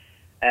suite,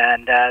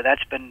 and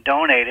that's been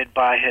donated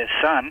by his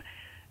son,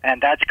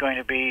 and that's going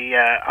to be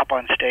up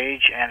on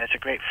stage, and it's a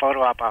great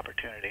photo op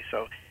opportunity.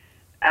 So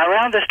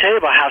around this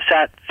table have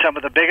sat some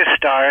of the biggest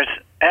stars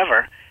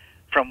ever,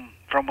 from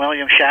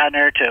William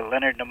Shatner to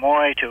Leonard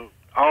Nimoy to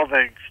all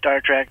the Star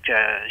Trek,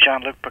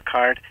 Jean-Luc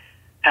Picard,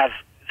 have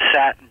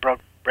sat and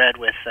broke bread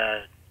with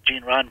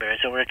Gene Roddenberry,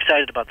 so we're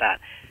excited about that.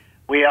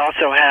 We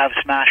also have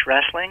Smash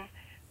Wrestling,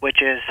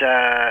 which is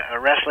a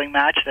wrestling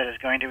match that is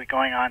going to be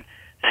going on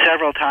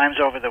several times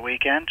over the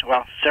weekend,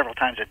 well, several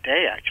times a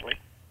day, actually,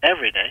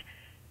 every day.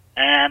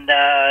 And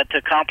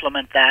to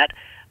complement that,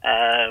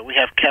 we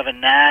have Kevin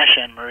Nash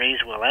and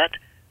Maryse Willette,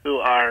 who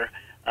are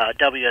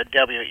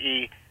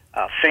WWE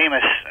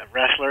famous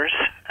wrestlers,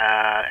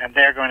 and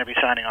they're going to be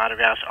signing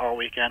autographs all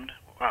weekend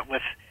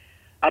with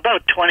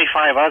about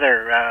 25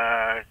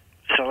 other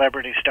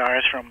celebrity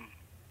stars from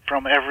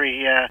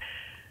every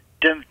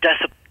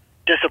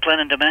discipline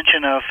and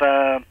dimension of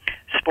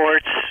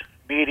sports,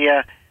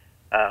 media,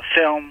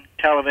 film,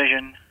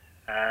 television,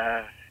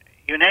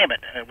 you name it.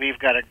 We've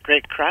got a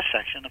great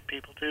cross-section of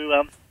people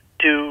to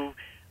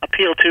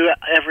appeal to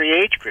every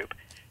age group.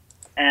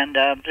 And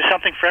there's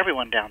something for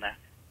everyone down there.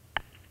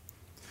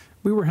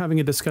 We were having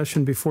a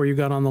discussion before you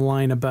got on the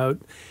line about,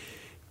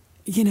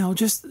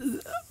 just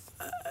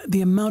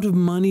the amount of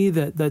money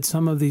that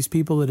some of these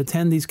people that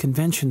attend these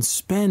conventions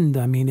spend.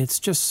 I mean, it's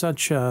just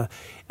such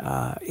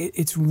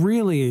it's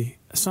really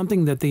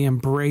something that they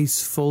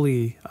embrace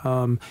fully.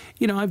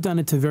 I've done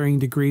it to varying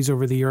degrees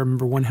over the year. I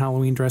remember one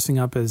Halloween dressing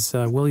up as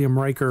William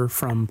Riker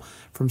from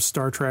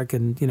Star Trek,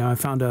 and I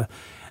found a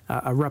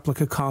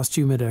replica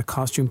costume at a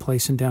costume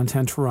place in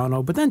downtown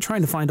Toronto, but then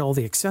trying to find all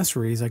the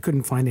accessories, I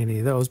couldn't find any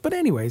of those. But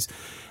anyways,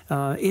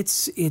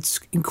 it's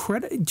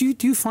incredible. Do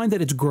you find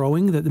that it's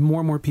growing, that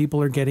more and more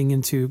people are getting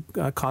into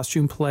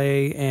costume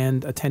play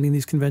and attending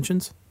these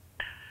conventions?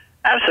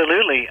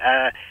 Absolutely.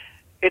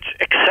 It's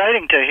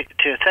exciting to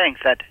think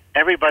that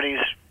everybody's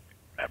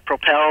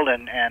propelled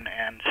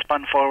and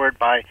spun forward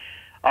by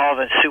all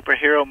the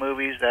superhero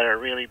movies that are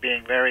really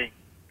being very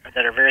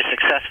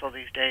successful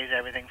these days,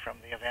 everything from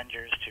the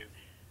Avengers to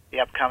the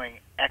upcoming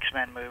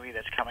X-Men movie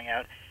that's coming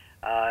out.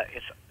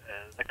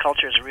 The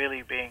culture is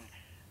really being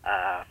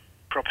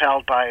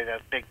propelled by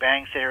the Big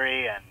Bang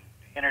Theory and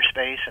Inner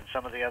Space and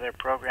some of the other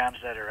programs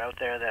that are out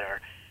there that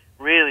are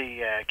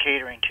really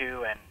catering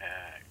to and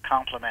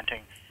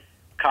complementing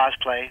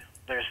cosplay.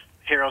 There's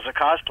Heroes of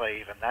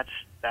Cosplay even. That's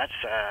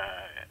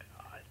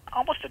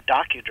almost a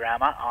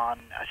docudrama on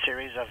a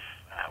series of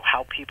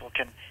how people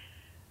can,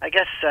 I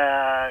guess,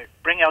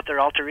 bring out their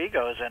alter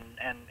egos, and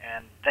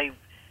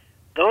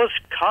those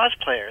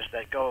cosplayers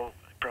that go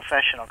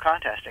professional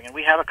contesting, and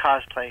we have a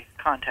cosplay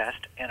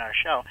contest in our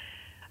show,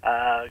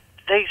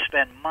 they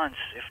spend months,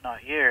 if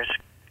not years,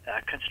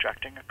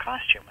 constructing a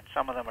costume, and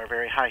some of them are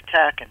very high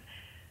tech and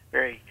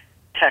very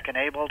tech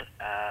enabled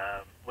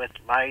with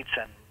lights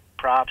and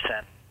props,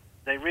 and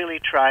they really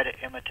try to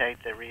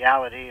imitate the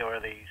reality or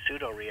the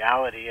pseudo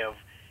reality of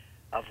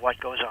what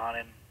goes on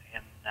in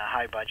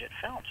high budget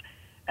films.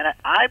 And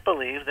I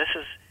believe this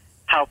is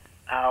how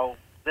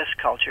this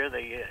culture,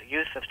 the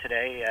youth of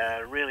today,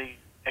 really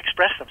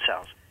express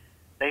themselves.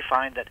 They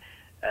find that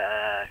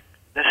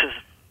this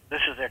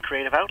is their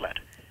creative outlet,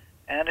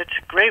 and it's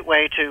a great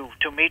way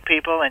to meet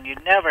people. And you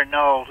never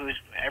know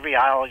every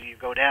aisle you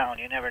go down.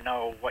 You never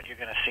know what you're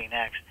going to see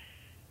next.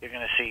 You're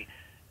going to see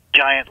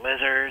giant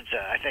lizards.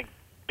 I think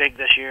big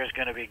this year is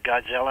going to be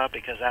Godzilla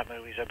because that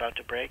movie's about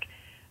to break,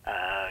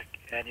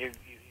 and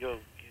you'll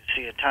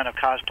see a ton of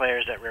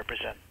cosplayers that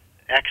represent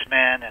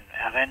X-Men and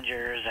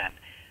Avengers and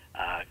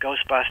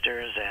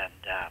Ghostbusters and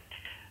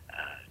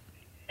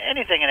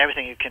anything and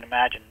everything you can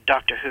imagine,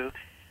 Doctor Who.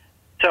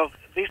 So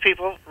these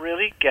people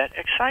really get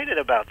excited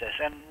about this,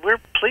 and we're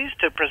pleased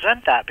to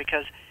present that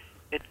because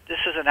this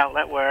is an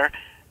outlet where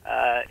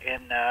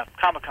in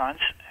Comic-Cons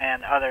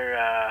and other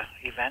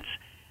events,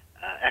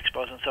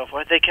 expos and so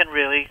forth, they can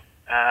really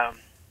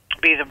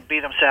be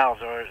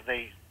themselves, or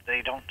they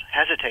don't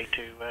hesitate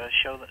to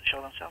show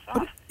themselves off.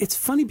 But it's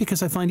funny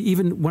because I find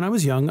even when I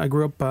was young, I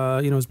grew up,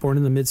 I was born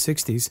in the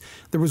mid-'60s,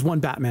 there was one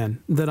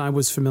Batman that I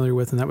was familiar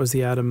with, and that was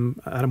the Adam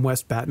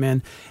West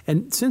Batman.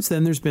 And since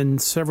then, there's been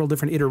several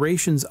different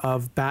iterations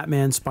of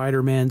Batman,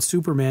 Spider-Man,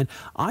 Superman.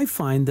 I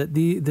find that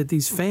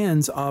these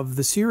fans of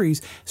the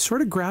series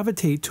sort of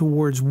gravitate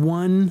towards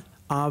one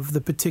of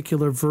the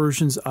particular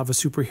versions of a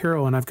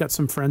superhero. And I've got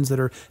some friends that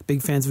are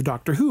big fans of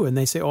Doctor Who, and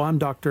they say, oh, I'm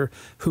Doctor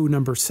Who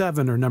number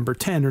 7 or number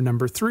 10 or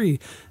number 3.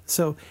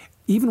 So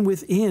even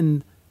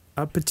within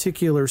a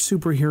particular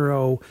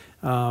superhero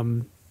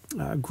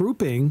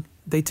grouping,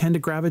 they tend to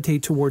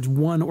gravitate towards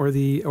one or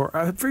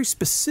a very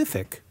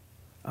specific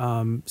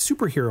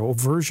superhero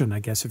version, I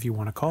guess, if you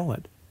want to call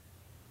it.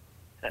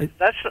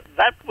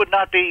 That would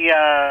not be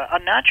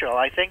unnatural.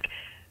 I think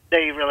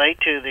they relate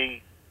to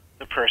the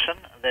person.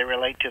 They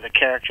relate to the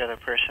character the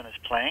person is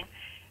playing,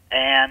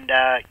 and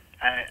I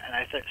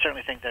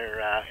certainly think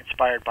they're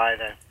inspired by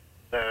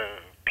the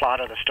plot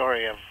of the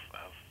story of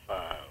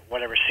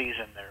whatever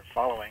season they're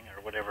following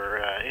or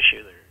whatever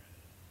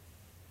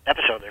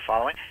episode they're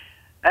following.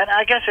 And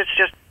I guess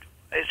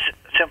it's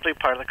simply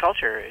part of the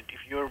culture.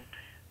 If you're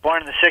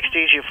born in the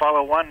 60s, you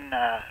follow one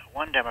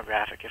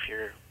demographic. If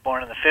you're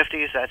born in the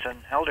 50s, that's an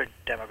elder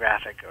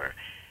demographic, or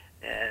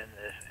in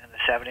the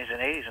 70s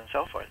and 80s and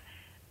so forth.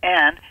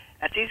 And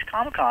at these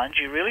Comic-Cons,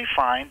 you really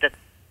find that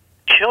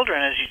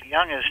children as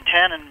young as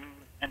 10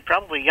 and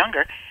probably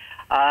younger,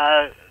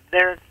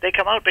 they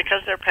come out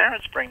because their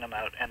parents bring them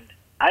out. And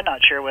I'm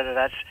not sure whether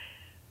that's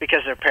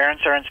because their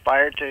parents are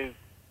inspired to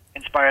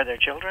inspire their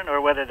children, or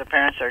whether the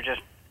parents are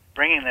just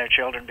bringing their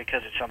children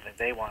because it's something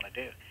they want to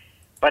do.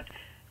 But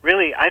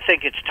really, I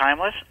think it's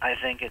timeless. I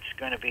think it's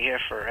going to be here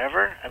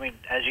forever. I mean,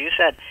 as you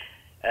said,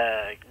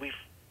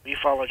 we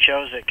followed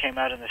shows that came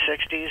out in the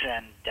 60s,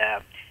 and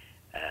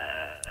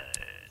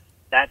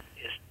that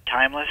is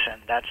timeless,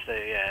 and that's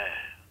the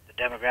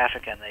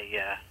demographic and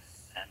the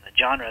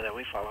genre that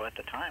we follow at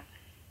the time,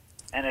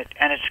 and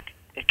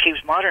it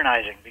keeps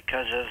modernizing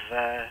because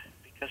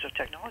of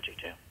technology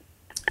too.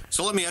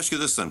 So let me ask you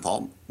this then,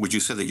 Paul. Would you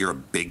say that you're a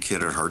big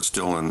kid at heart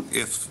still, and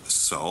if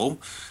so,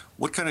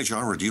 what kind of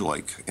genre do you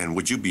like? And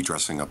would you be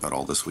dressing up at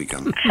all this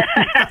weekend?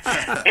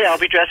 Yeah, I'll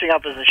be dressing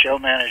up as a show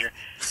manager.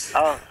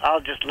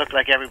 I'll just look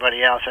like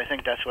everybody else. I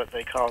think that's what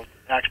they call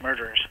axe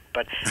murderers.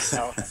 But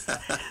no,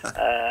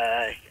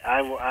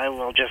 I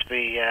will just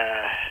be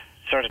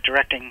sort of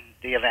directing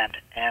the event.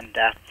 And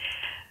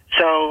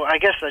so I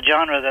guess the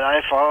genre that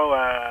I follow,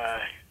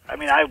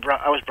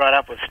 I was brought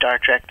up with Star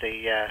Trek,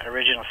 the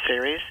original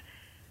series.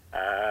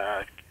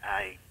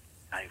 I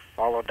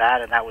followed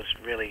that, and that was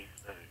really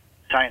the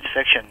science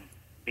fiction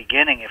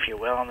beginning, if you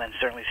will, and then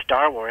certainly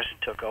Star Wars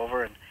took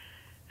over. And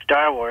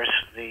Star Wars,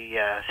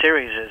 the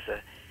series,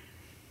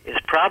 is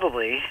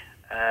probably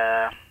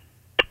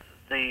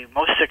the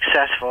most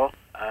successful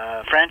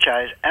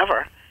franchise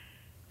ever,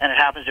 and it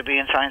happens to be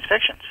in science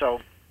fiction.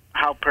 So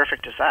how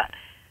perfect is that?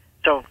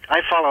 So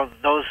I follow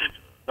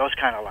those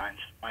kind of lines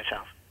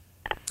myself.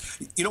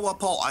 You know what,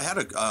 Paul? I had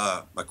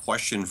a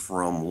question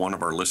from one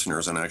of our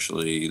listeners, and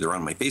actually they're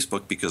on my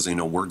Facebook because they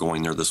know we're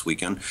going there this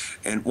weekend.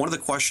 And one of the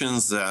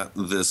questions that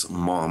this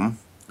mom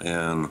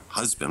and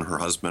her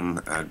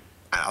husband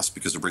asked,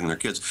 because they're bringing their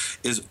kids,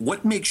 is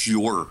what makes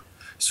your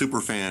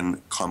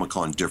Superfan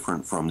Comic-Con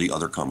different from the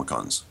other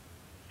Comic-Cons?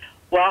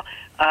 Well,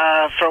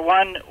 for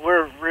one,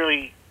 we're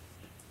really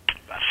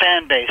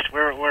fan-based.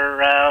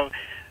 We're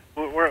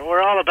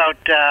all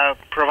about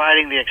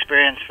providing the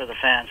experience for the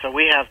fans. So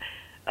we have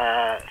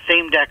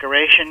theme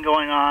decoration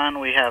going on.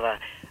 We have a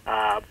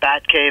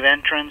Batcave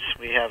entrance.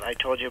 I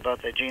told you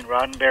about the Gene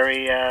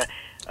Roddenberry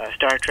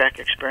Star Trek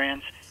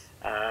experience.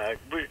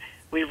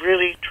 We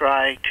really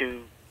try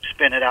to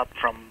spin it up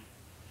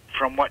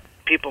from what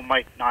people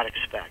might not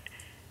expect.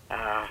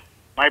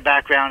 My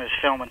background is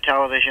film and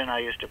television. I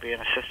used to be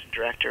an assistant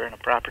director and a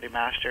property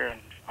master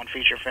on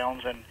feature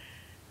films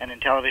and in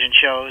television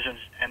shows,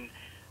 and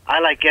I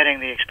like getting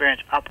the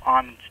experience up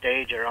on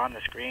stage or on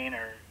the screen,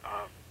 or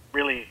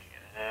really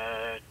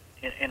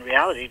in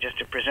reality, just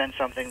to present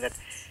something that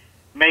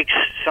makes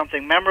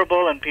something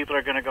memorable, and people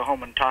are going to go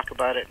home and talk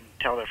about it and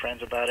tell their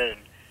friends about it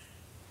and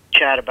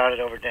chat about it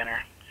over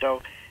dinner.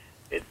 So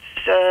it's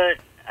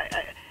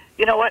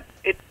you know what?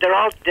 They're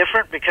all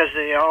different because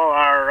they all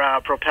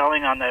are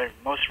propelling on the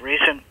most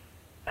recent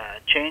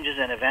changes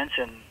and events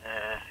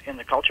in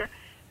the culture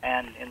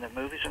and in the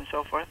movies and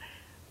so forth.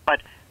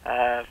 But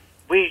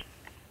we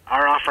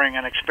are offering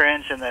an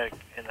experience in the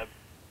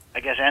I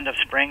guess end of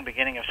spring,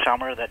 beginning of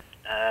summer that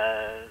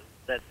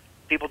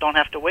people don't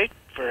have to wait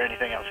for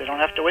anything else. They don't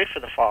have to wait for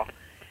the fall.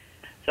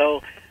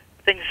 So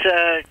things,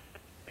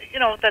 you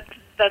know, that's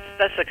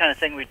the kind of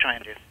thing we try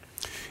and do.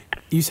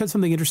 You said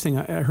something interesting.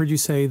 I heard you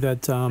say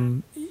that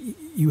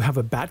you have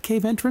a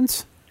Batcave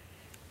entrance.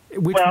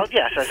 Well,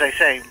 yes, as I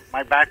say,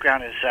 my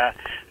background is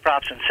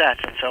props and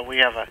sets, and so we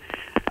have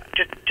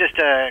just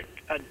a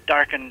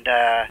darkened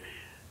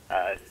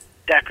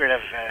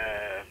decorative,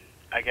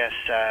 I guess,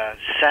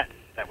 set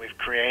that we've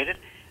created,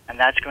 and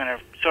that's going to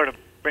sort of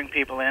bring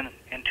people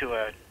into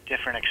a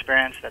different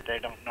experience that they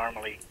don't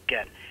normally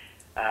get.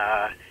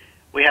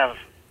 We have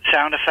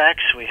sound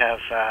effects. We have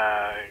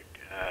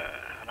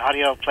an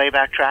audio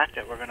playback track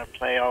that we're going to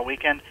play all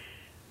weekend.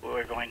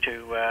 We're going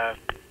to,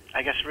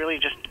 I guess, really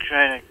just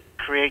try to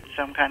create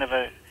some kind of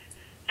a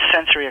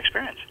sensory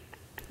experience.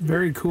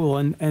 Very cool.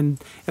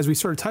 And as we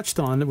sort of touched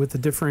on with the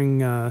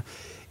differing,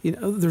 you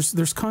know,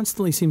 there's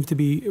constantly seems to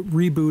be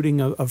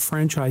rebooting of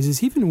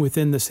franchises, even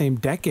within the same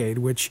decade,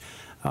 which,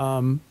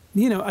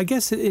 you know, I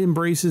guess it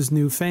embraces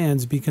new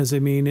fans because, I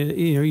mean,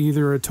 you know,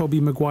 either a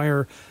Tobey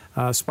Maguire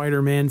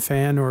Spider-Man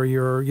fan or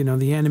you're, you know,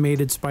 the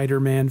animated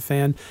Spider-Man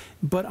fan.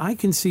 But I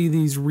can see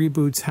these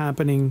reboots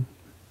happening,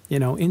 you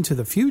know, into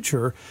the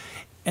future.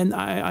 And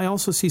I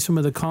also see some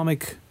of the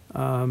comic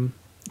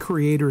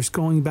creators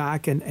going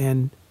back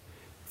and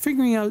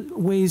figuring out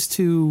ways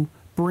to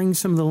bring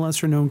some of the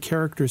lesser-known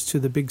characters to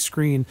the big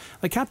screen.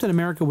 Like Captain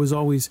America was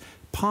always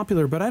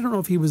popular, but I don't know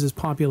if he was as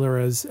popular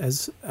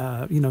as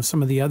you know,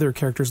 some of the other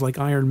characters like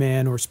Iron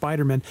Man or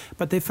Spider-Man.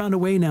 But they found a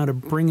way now to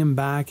bring him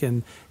back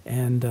and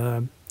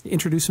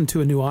introduce him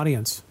to a new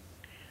audience.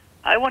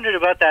 I wondered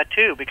about that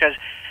too, because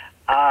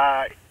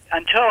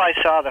until I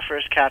saw the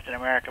first Captain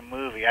America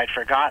movie, I'd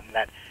forgotten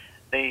that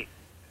they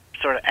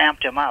sort of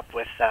amped him up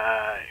with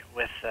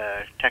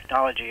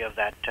technology of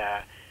that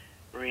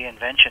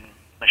reinvention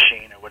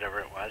machine or whatever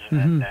it was,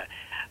 and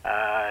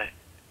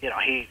you know,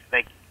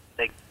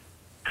 they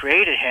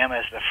created him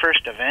as the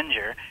first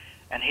Avenger,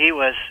 and he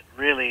was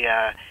really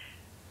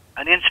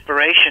an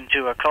inspiration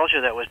to a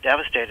culture that was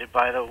devastated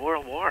by the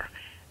World War,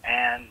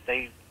 and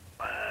they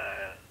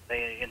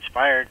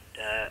inspired,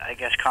 I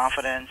guess,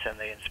 confidence, and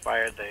they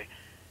inspired the,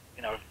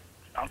 you know,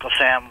 Uncle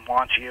Sam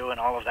wants you and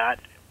all of that,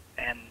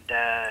 and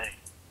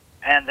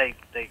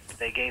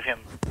they gave him,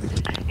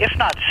 if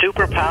not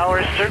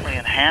superpowers, certainly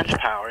enhanced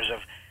powers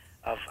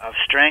of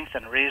strength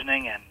and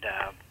reasoning and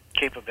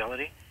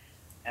capability,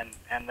 and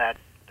that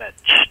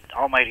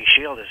almighty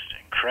shield is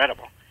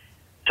incredible.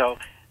 So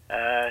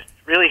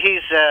really,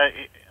 he's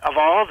of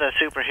all the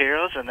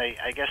superheroes, and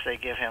I guess they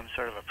give him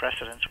sort of a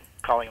precedence,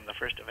 calling him the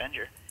first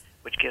Avenger,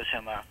 which gives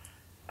him a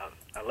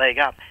leg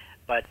up.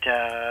 But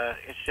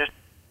it's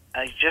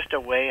just a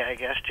way, I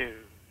guess, to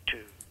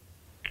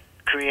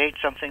create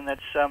something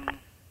that's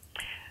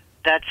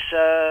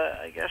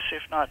I guess,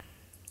 if not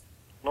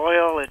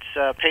loyal,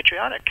 it's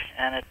patriotic,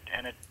 and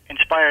it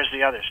inspires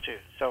the others too.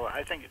 So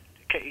I think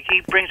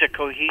he brings a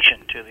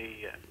cohesion to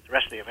the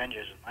rest of the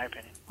Avengers, in my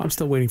opinion. I'm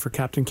still waiting for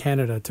Captain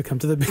Canada to come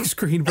to the big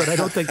screen, but I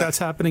don't think that's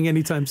happening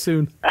anytime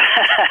soon.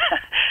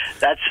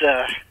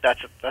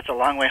 That's a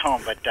long way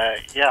home, but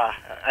yeah,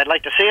 I'd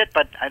like to see it,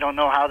 but I don't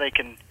know how they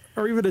can.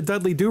 Or even a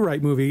Dudley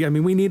Do-Right movie. I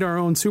mean, we need our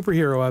own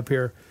superhero up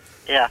here.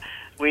 Yeah,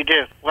 we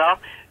do. Well,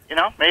 you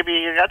know, maybe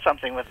you got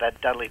something with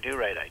that Dudley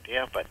Do-Right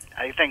idea, but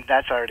I think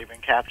that's already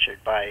been captured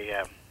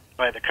by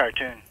the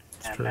cartoon,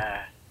 and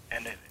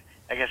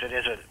I guess it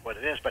is what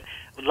it is. But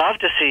would love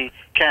to see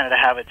Canada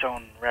have its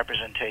own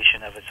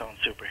representation of its own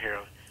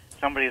superhero,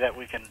 somebody that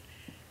we can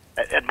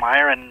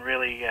admire and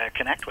really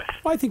connect with.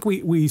 Well, I think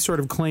we sort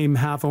of claim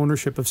half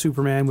ownership of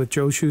Superman, with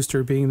Joe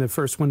Shuster being the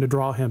first one to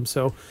draw him.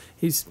 So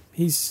he's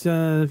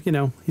you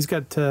know, he's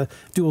got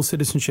dual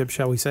citizenship,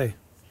 shall we say?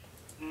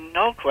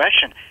 No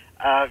question.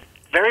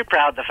 Very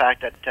proud of the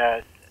fact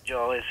that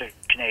Joe is a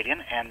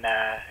Canadian and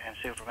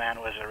Superman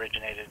was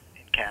originated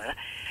in Canada.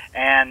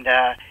 And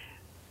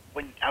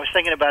when I was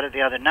thinking about it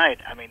the other night,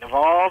 I mean, of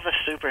all the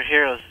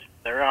superheroes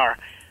there are,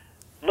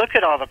 look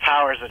at all the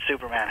powers that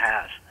Superman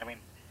has. I mean,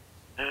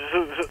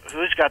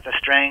 who's got the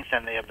strength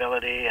and the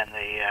ability and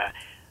the,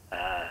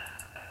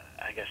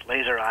 I guess,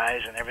 laser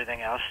eyes and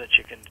everything else that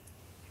you can,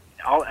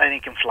 and he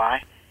can fly.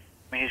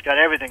 I mean, he's got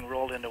everything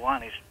rolled into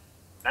one.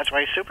 That's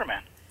why he's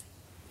Superman.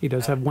 He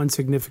does have one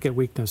significant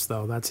weakness,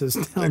 though. That's his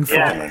downfall.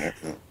 Yeah.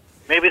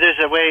 Maybe there's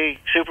a way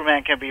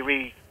Superman can be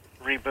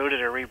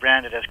rebooted or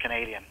rebranded as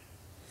Canadian.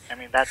 I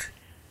mean, I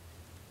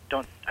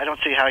don't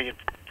see how you'd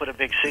put a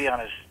big C on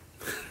his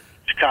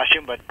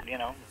costume, but, you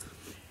know,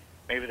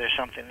 maybe there's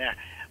something there.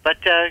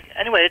 But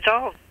anyway, it's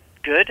all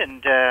good,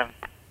 and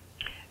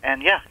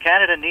yeah,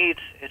 Canada needs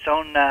its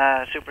own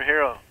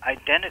superhero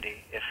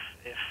identity, if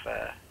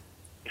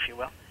you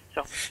will.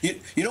 So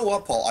you know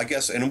what, Paul? I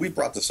guess, and we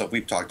brought this up.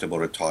 We've talked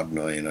about it, Todd and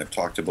I, and I've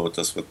talked about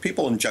this with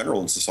people in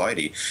general in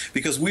society,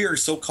 because we are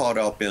so caught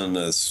up in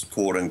this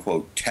quote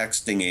unquote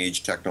texting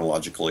age,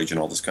 technological age, and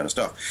all this kind of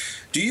stuff.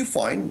 Do you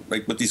find,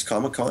 like with these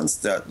Comic Cons,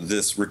 that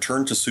this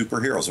return to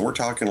superheroes, and we're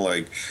talking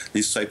like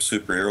these type of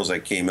superheroes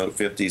that came out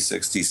 50s,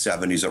 60s,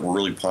 70s that were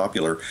really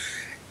popular,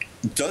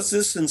 does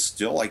this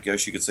instill, I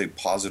guess you could say,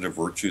 positive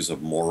virtues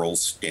of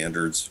morals,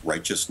 standards,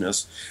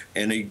 righteousness,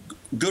 and a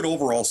good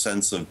overall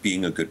sense of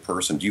being a good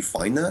person? Do you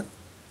find that?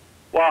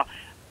 Well,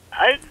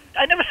 I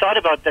never thought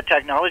about the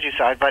technology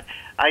side, but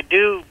I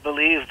do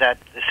believe that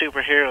the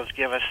superheroes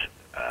give us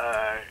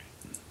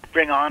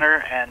bring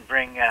honor and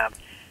bring,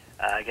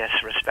 I guess,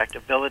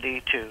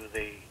 respectability to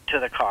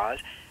the cause.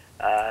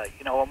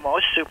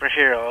 Most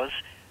superheroes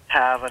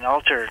have an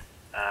alter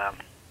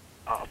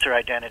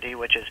identity,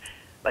 which is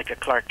like a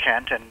Clark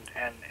Kent, and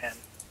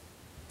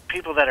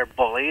people that are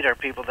bullied or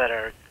people that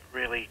are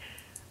really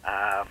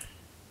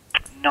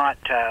not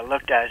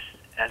looked as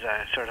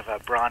a sort of a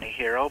brawny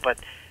hero, but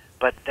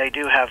they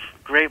do have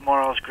great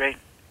morals, great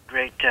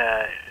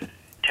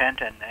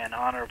intent, and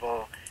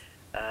honorable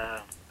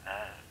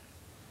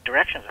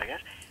directions, I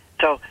guess.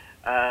 So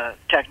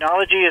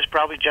technology is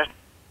probably just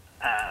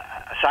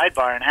a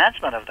sidebar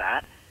enhancement of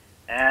that,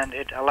 and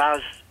it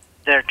allows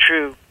their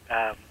true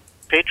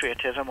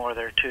patriotism or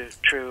their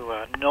true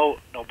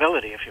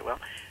nobility, if you will,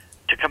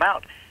 to come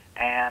out.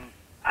 And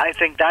I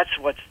think that's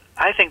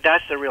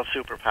the real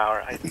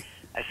superpower.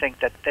 I think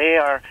that they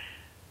are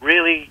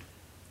really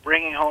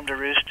bringing home to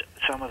roost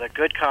some of the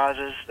good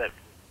causes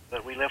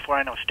that we live for.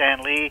 I know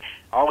Stan Lee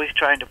always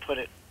tried to put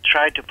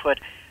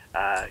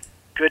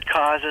good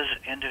causes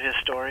into his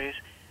stories,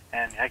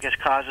 and I guess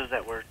causes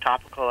that were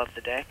topical of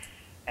the day.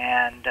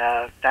 And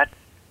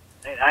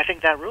I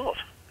think that rules,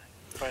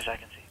 as far as I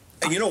can see.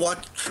 And you know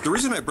what? The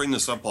reason I bring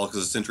this up, Paul,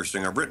 because it's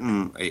interesting. I've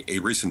written a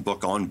recent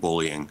book on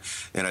bullying,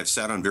 and I've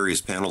sat on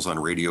various panels on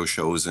radio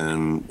shows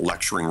and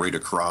lecturing right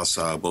across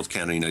both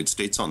Canada and the United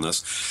States on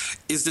this.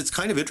 It's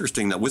kind of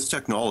interesting that with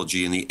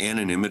technology and the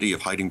anonymity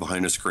of hiding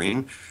behind a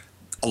screen,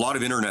 a lot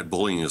of internet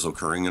bullying is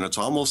occurring, and it's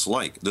almost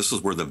like this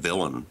is where the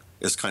villain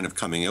is kind of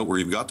coming out, where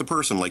you've got the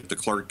person like the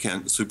Clark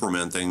Kent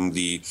Superman thing,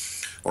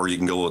 or you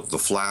can go with the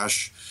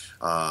Flash,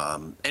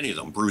 any of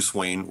them, Bruce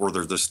Wayne, or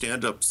they're the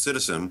stand-up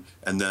citizen,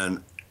 and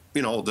then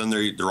then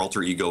their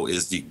alter ego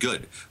is the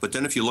good. But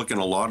then if you look in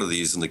a lot of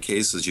these, in the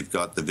cases, you've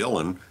got the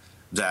villain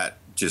that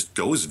just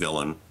goes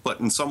villain, but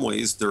in some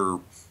ways they're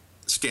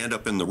stand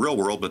up in the real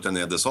world, but then they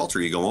have this alter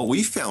ego. What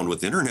we found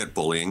with internet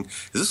bullying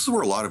is this is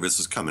where a lot of this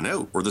is coming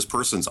out, where this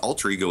person's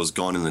alter ego has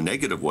gone in the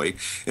negative way.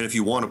 And if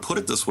you want to put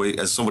it this way,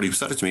 as somebody who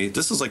said it to me,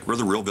 this is like where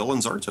the real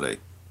villains are today.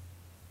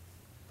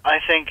 I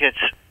think it's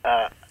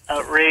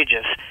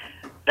outrageous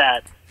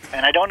that,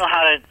 and I don't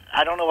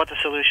know what the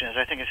solution is.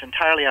 I think it's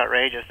entirely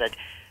outrageous that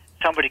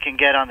somebody can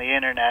get on the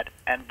internet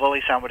and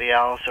bully somebody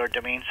else or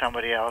demean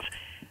somebody else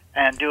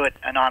and do it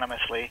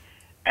anonymously.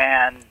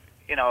 And,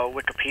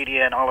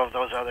 Wikipedia and all of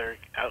those other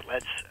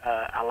outlets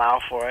allow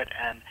for it.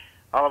 And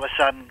all of a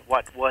sudden,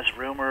 what was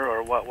rumor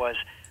or what was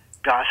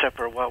gossip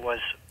or what was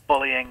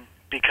bullying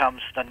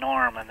becomes the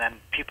norm, and then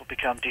people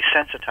become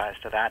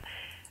desensitized to that.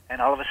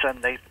 And all of a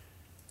sudden, they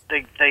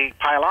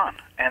pile on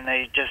and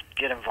they just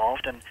get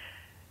involved. And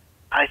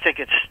I think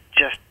it's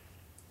just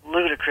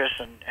ludicrous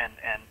and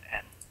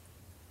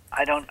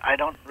I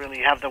don't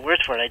really have the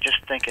words for it. I just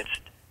think it's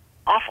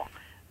awful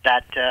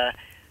that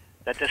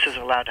this is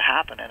allowed to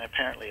happen, and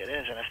apparently it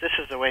is. And if this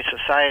is the way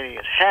society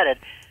is headed,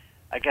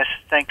 I guess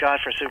thank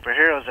God for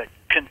superheroes that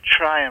can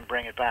try and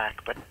bring it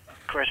back. But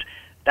of course,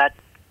 that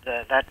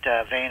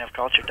vein of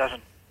culture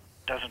doesn't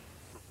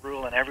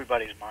rule in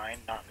everybody's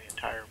mind, not the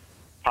entire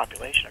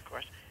population, of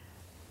course.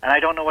 And I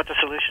don't know what the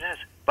solution is.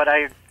 But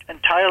I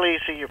entirely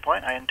see your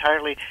point. I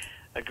entirely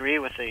agree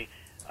with the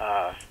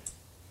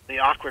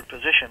awkward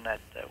position that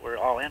we're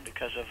all in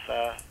because of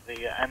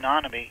the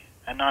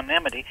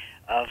anonymity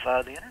of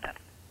the internet.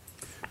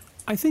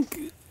 I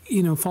think,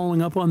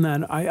 following up on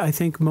that, I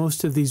think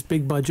most of these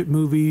big budget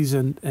movies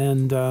and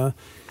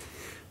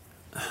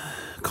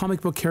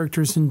comic book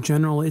characters in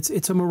general,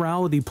 it's a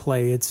morality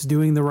play. It's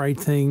doing the right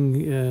thing,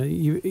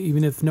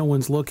 even if no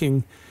one's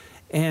looking.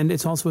 And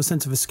it's also a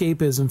sense of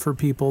escapism for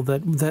people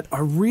that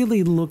are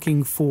really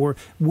looking for,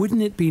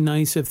 wouldn't it be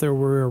nice if there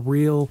were a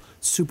real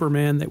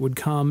Superman that would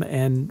come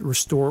and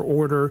restore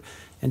order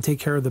and take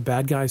care of the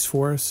bad guys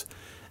for us?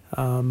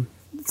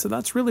 So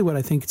that's really what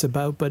I think it's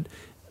about. But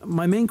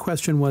my main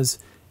question was,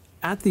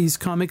 at these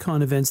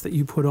Comic-Con events that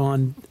you put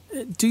on,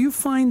 do you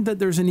find that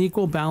there's an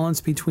equal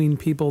balance between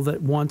people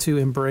that want to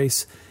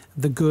embrace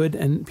the good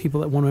and people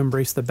that want to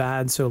embrace the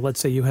bad? So let's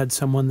say you had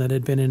someone that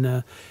had been in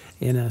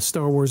a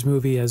Star Wars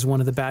movie as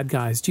one of the bad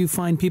guys. Do you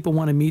find people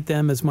want to meet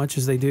them as much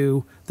as they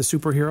do the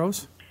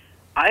superheroes?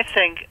 I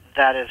think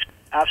that is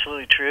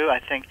absolutely true. I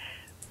think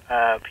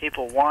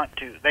people want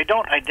to. They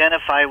don't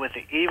identify with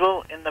the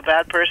evil in the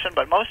bad person,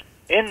 but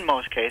in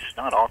most cases,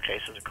 not all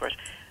cases, of course,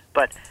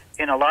 but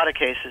in a lot of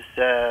cases,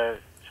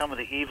 some of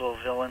the evil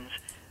villains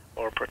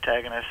or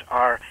protagonists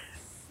are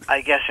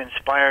I guess,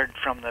 inspired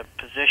from the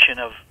position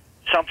of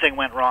something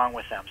went wrong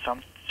with them.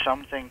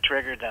 Something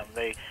triggered them.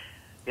 They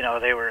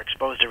were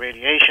exposed to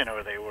radiation,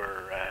 or they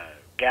were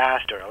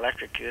gassed or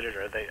electrocuted,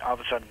 or they all of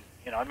a sudden,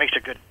 it makes a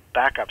good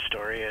backup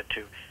story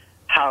to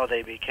how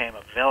they became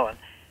a villain.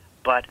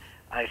 But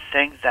I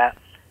think that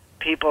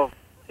people,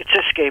 it's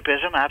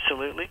escapism,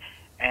 absolutely,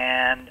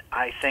 and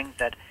I think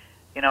that,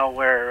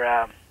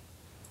 where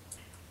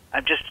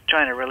I'm just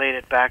trying to relate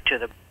it back to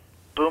the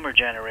boomer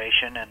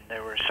generation, and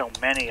there were so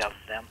many of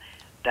them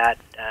that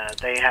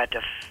they had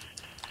to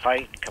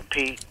fight and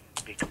compete,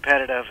 be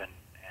competitive, and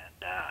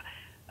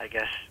I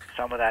guess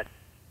some of that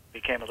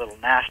became a little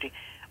nasty.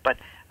 But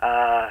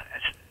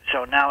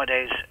so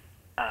nowadays,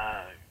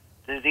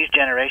 these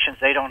generations,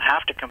 they don't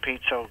have to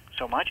compete so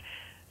much.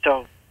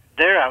 So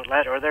their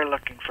outlet, or they're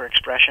looking for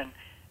expression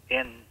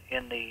in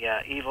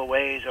the evil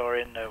ways, or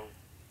in the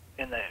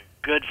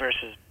good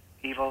versus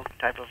evil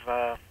type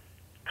of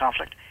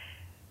conflict.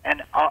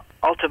 And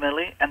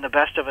ultimately, and the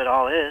best of it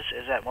all is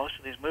that most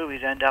of these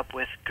movies end up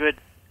with good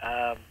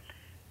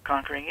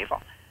conquering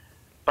evil.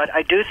 But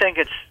I do think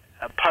it's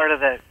a part of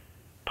the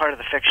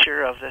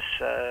fixture of this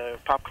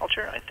pop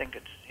culture. I think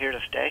it's here to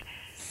stay.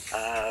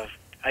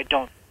 I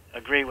don't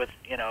agree with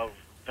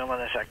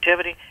villainous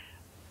activity,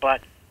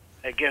 but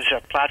it gives a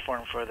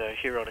platform for the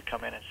hero to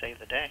come in and save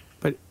the day.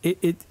 But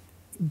it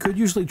good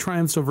usually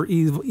triumphs over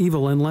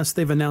evil unless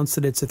they've announced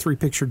that it's a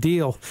 3-picture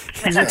deal.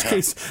 In which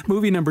case,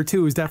 movie number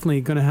 2 is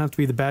definitely going to have to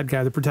be the bad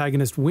guy, the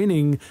protagonist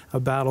winning a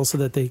battle so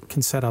that they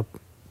can set up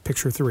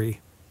picture 3.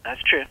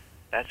 That's true.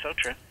 That's so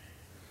true.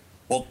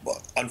 Well,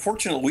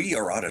 unfortunately, we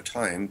are out of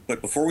time.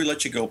 But before we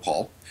let you go,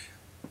 Paul,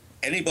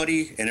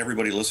 anybody and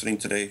everybody listening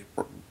today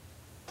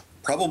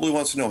probably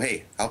wants to know,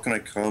 hey, how can I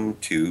come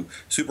to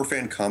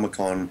Superfan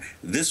Comic-Con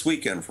this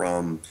weekend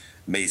from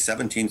May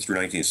 17th through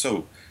 19th?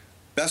 So,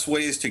 best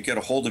ways to get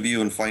a hold of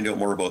you and find out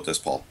more about this,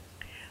 Paul?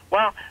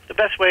 Well, the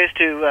best way is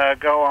to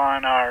go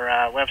on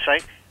our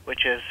website,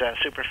 which is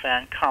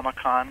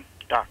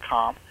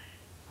superfancomiccon.com,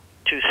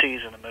 2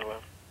 C's in the middle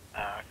of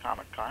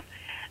Comic-Con.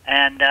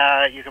 And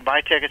you can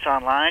buy tickets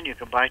online. You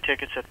can buy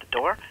tickets at the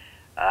door.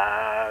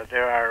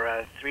 There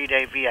are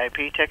 3-day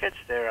VIP tickets.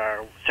 There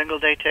are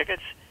single-day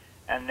tickets.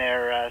 And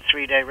there are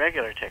 3-day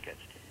regular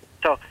tickets.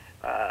 So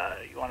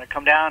you want to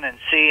come down and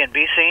see and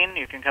be seen,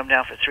 you can come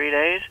down for 3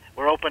 days.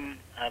 We're open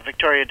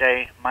Victoria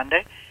Day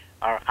Monday.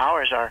 Our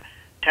hours are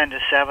 10 to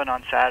 7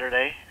 on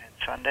Saturday and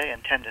Sunday,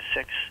 and 10 to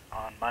 6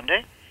 on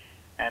Monday.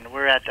 And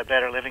we're at the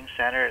Better Living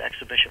Center at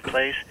Exhibition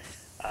Place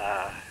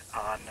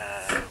on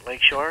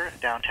Lakeshore,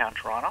 downtown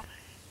Toronto.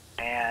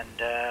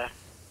 And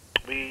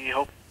we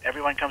hope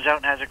everyone comes out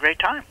and has a great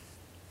time.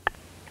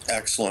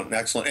 Excellent,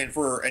 excellent. And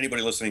for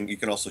anybody listening, you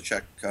can also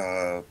check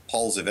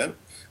Paul's event,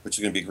 which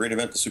is going to be a great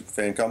event, the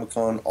Superfan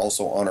Comic-Con,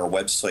 also on our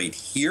website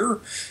here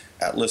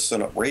at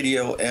Listen Up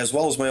Radio, as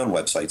well as my own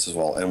websites as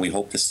well. And we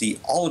hope to see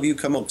all of you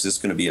come out, because it's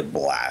going to be a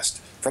blast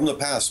from the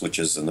past, which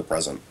is in the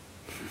present.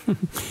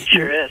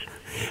 Sure is.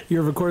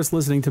 You're, of course,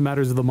 listening to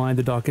Matters of the Mind.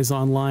 The doc is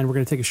online. We're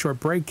going to take a short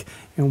break,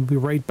 and we'll be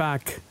right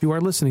back. You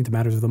are listening to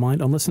Matters of the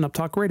Mind on Listen Up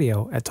Talk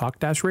Radio at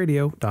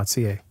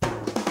talk-radio.ca.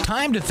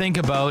 Time to think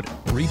about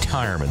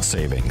retirement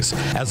savings.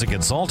 As a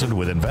consultant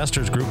with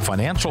Investors Group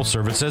Financial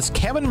Services,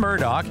 Kevin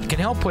Murdoch can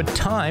help put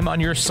time on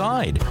your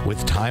side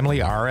with timely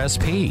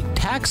RSP,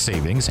 tax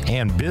savings,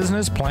 and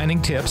business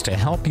planning tips to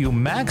help you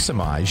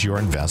maximize your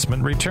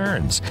investment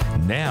returns.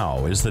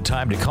 Now is the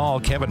time to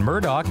call Kevin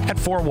Murdoch at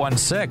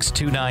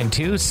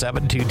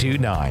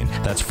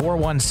 416-292-7229. That's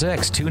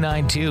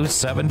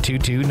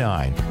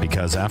 416-292-7229.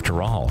 Because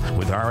after all,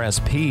 with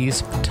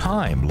RSPs,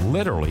 time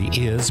literally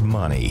is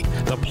money.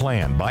 The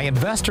plan by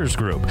Investors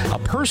Group, a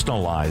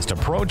personalized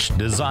approach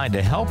designed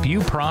to help you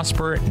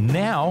prosper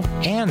now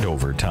and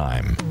over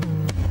time.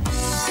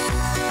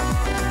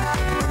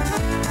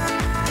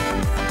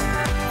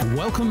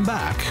 Welcome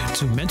back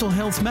to Mental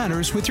Health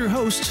Matters with your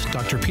host,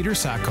 Dr. Peter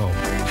Sacco.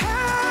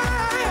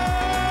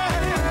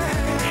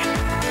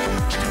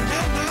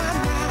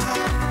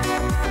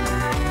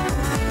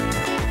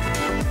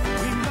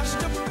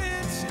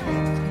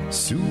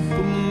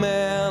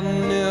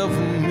 Superman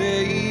never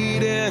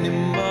made any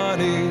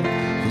money,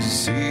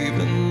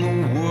 saving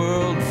the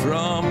world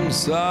from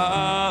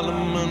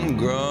Solomon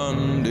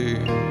Grundy.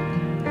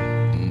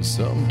 And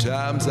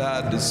sometimes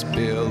I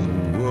despair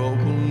the world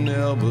will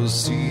never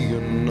see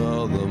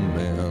another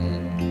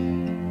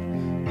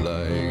man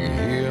like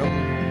him.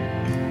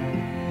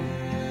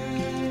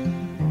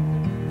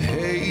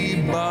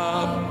 Hey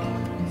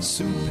Bob,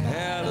 Soup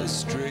had a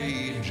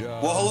straight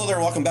job. Well, hello there.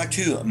 Welcome back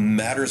to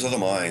Matters of the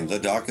Mind. The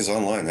doc is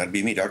online. That'd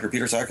be me, Dr.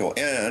 Peter Sacco.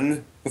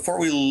 And before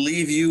we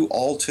leave you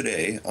all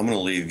today, I'm going to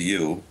leave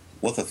you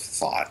with a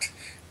thought.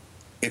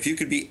 If you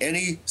could be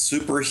any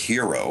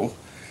superhero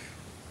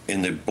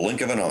in the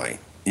blink of an eye,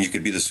 and you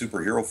could be the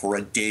superhero for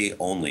a day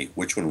only,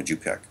 which one would you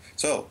pick?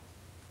 So,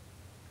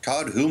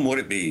 Todd, whom would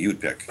it be you'd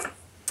pick?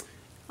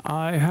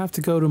 I have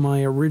to go to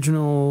my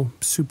original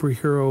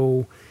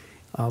superhero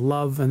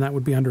love, and that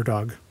would be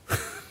Underdog.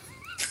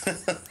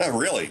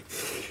 Really?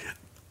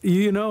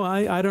 You know,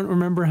 I don't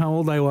remember how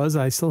old I was.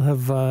 I still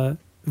have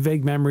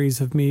vague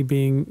memories of me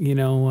being,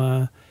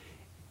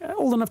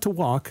 old enough to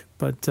walk,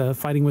 but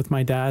fighting with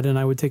my dad, and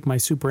I would take my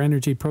super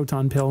energy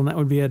proton pill, and that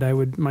would be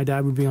it. My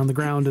dad would be on the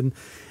ground, and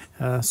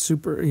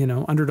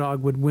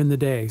underdog would win the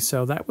day.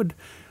 So that would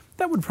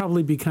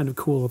probably be kind of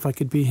cool if I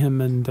could be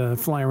him and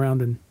fly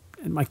around. And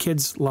my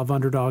kids love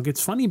Underdog.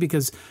 It's funny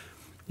because,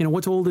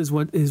 what's old is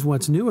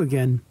what's new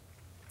again.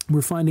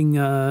 We're finding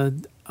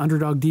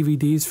Underdog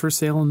DVDs for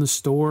sale in the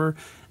store.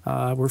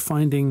 We're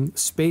finding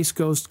Space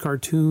Ghost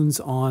cartoons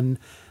on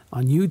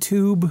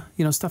YouTube.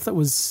 Stuff that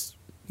was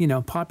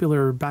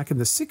popular back in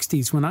the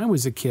 60s when I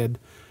was a kid.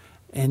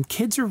 And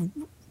kids are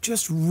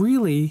just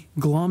really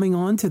glomming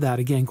onto that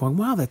again, going,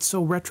 wow, that's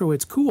so retro,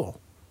 it's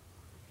cool.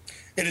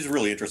 It is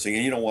really interesting.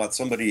 And you know what?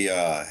 Somebody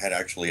had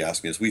actually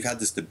asked me this. We've had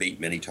this debate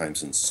many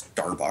times in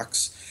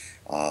Starbucks,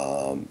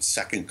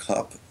 Second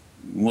Cup,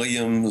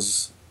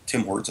 Williams,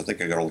 Tim Hortons. I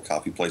think I got all the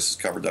coffee places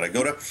covered that I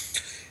go to.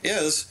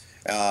 Is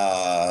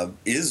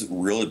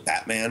really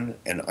Batman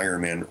and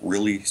Iron Man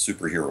really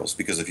superheroes?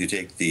 Because if you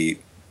take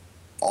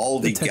all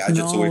the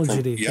gadgets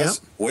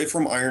away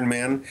from Iron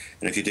Man,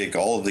 and if you take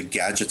all of the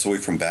gadgets away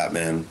from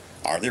Batman,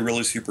 are they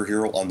really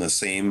superhero on the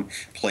same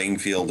playing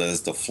field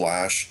as the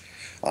Flash,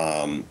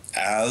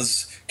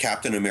 as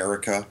Captain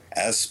America,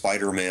 as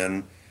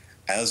Spider-Man,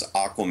 as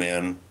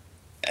Aquaman?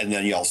 And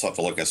then you also have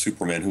to look at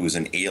Superman, who is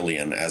an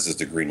alien, as is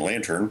the Green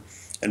Lantern.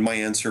 And my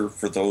answer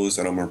for those,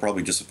 and I'm going to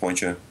probably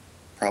disappoint you,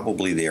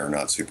 probably they are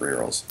not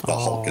superheroes. The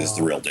Hulk is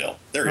the real deal.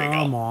 There you go.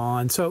 Come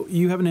on. So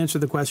you haven't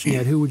answered the question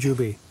yet. Who would you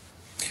be?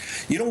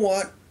 You know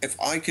what? If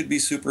I could be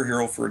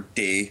superhero for a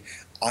day,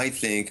 I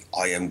think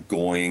I am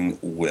going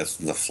with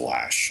the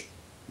Flash.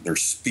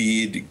 There's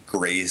speed,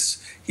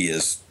 grace. He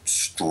is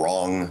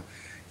strong.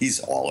 He's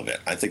all of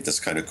it. I think that's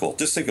kind of cool.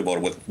 Just think about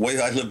it. With the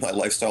way I live my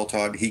lifestyle,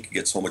 Todd, he could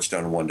get so much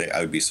done in one day.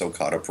 I would be so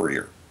caught up for a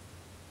year.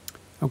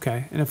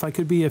 Okay. And if I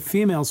could be a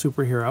female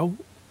superhero,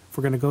 if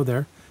we're going to go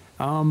there,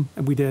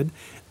 and we did,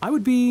 I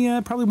would be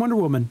probably Wonder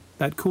Woman.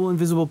 That cool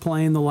invisible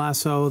plane, the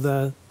lasso,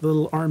 the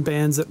little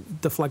armbands that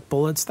deflect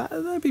bullets.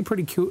 That'd be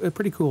pretty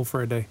cool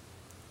for a day.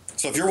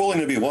 So if you're willing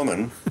to be a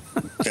woman,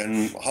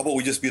 then how about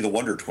we just be the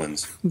Wonder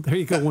Twins? There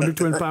you go. Wonder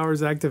Twin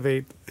powers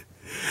activate.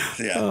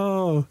 Yeah.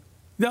 Oh.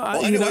 No,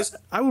 Well,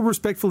 I will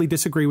respectfully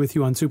disagree with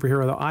you on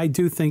superhero, though. I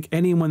do think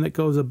anyone that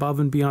goes above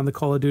and beyond the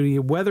Call of Duty,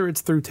 whether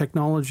it's through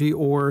technology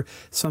or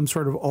some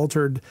sort of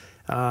altered,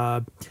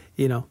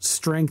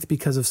 strength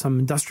because of some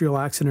industrial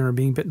accident or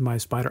being bitten by a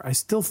spider, I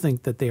still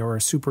think that they are a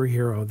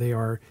superhero. They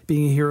are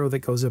being a hero that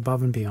goes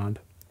above and beyond.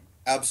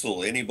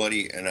 Absolutely.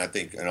 Anybody, and I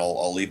think, and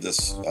I'll leave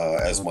this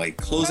as my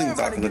closing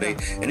thought for the day,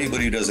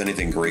 anybody who does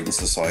anything great in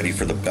society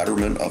for the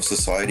betterment of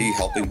society,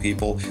 helping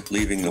people,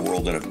 leaving the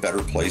world in a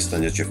better place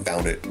than as you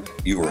found it,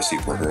 you are a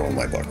superhero in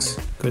my books.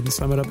 Couldn't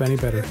sum it up any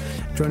better.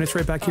 Join us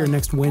right back here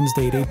next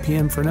Wednesday at 8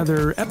 p.m. for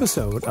another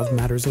episode of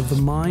Matters of the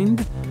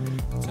Mind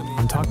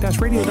on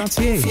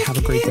talk-radio.ca. Have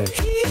a great day.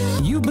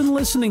 You've been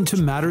listening to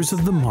Matters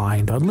of the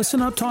Mind on Listen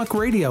Up Talk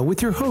Radio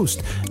with your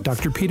host,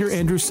 Dr. Peter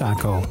Andrew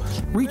Sacco.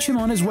 Reach him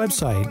on his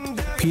website,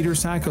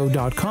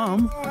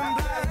 petersacco.com,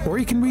 or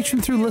you can reach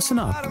him through Listen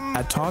Up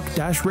at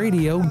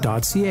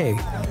talk-radio.ca.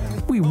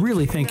 We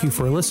really thank you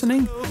for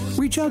listening.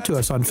 Reach out to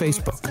us on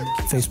Facebook,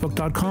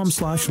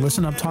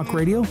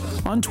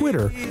 facebook.com/listenuptalkradio, on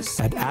Twitter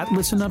at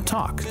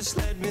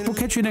 @listenuptalk. We'll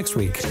catch you next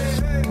week.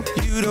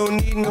 You don't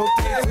need no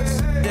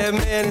papers. That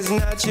man is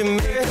not your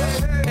maker,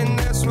 and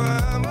that's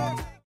why I'm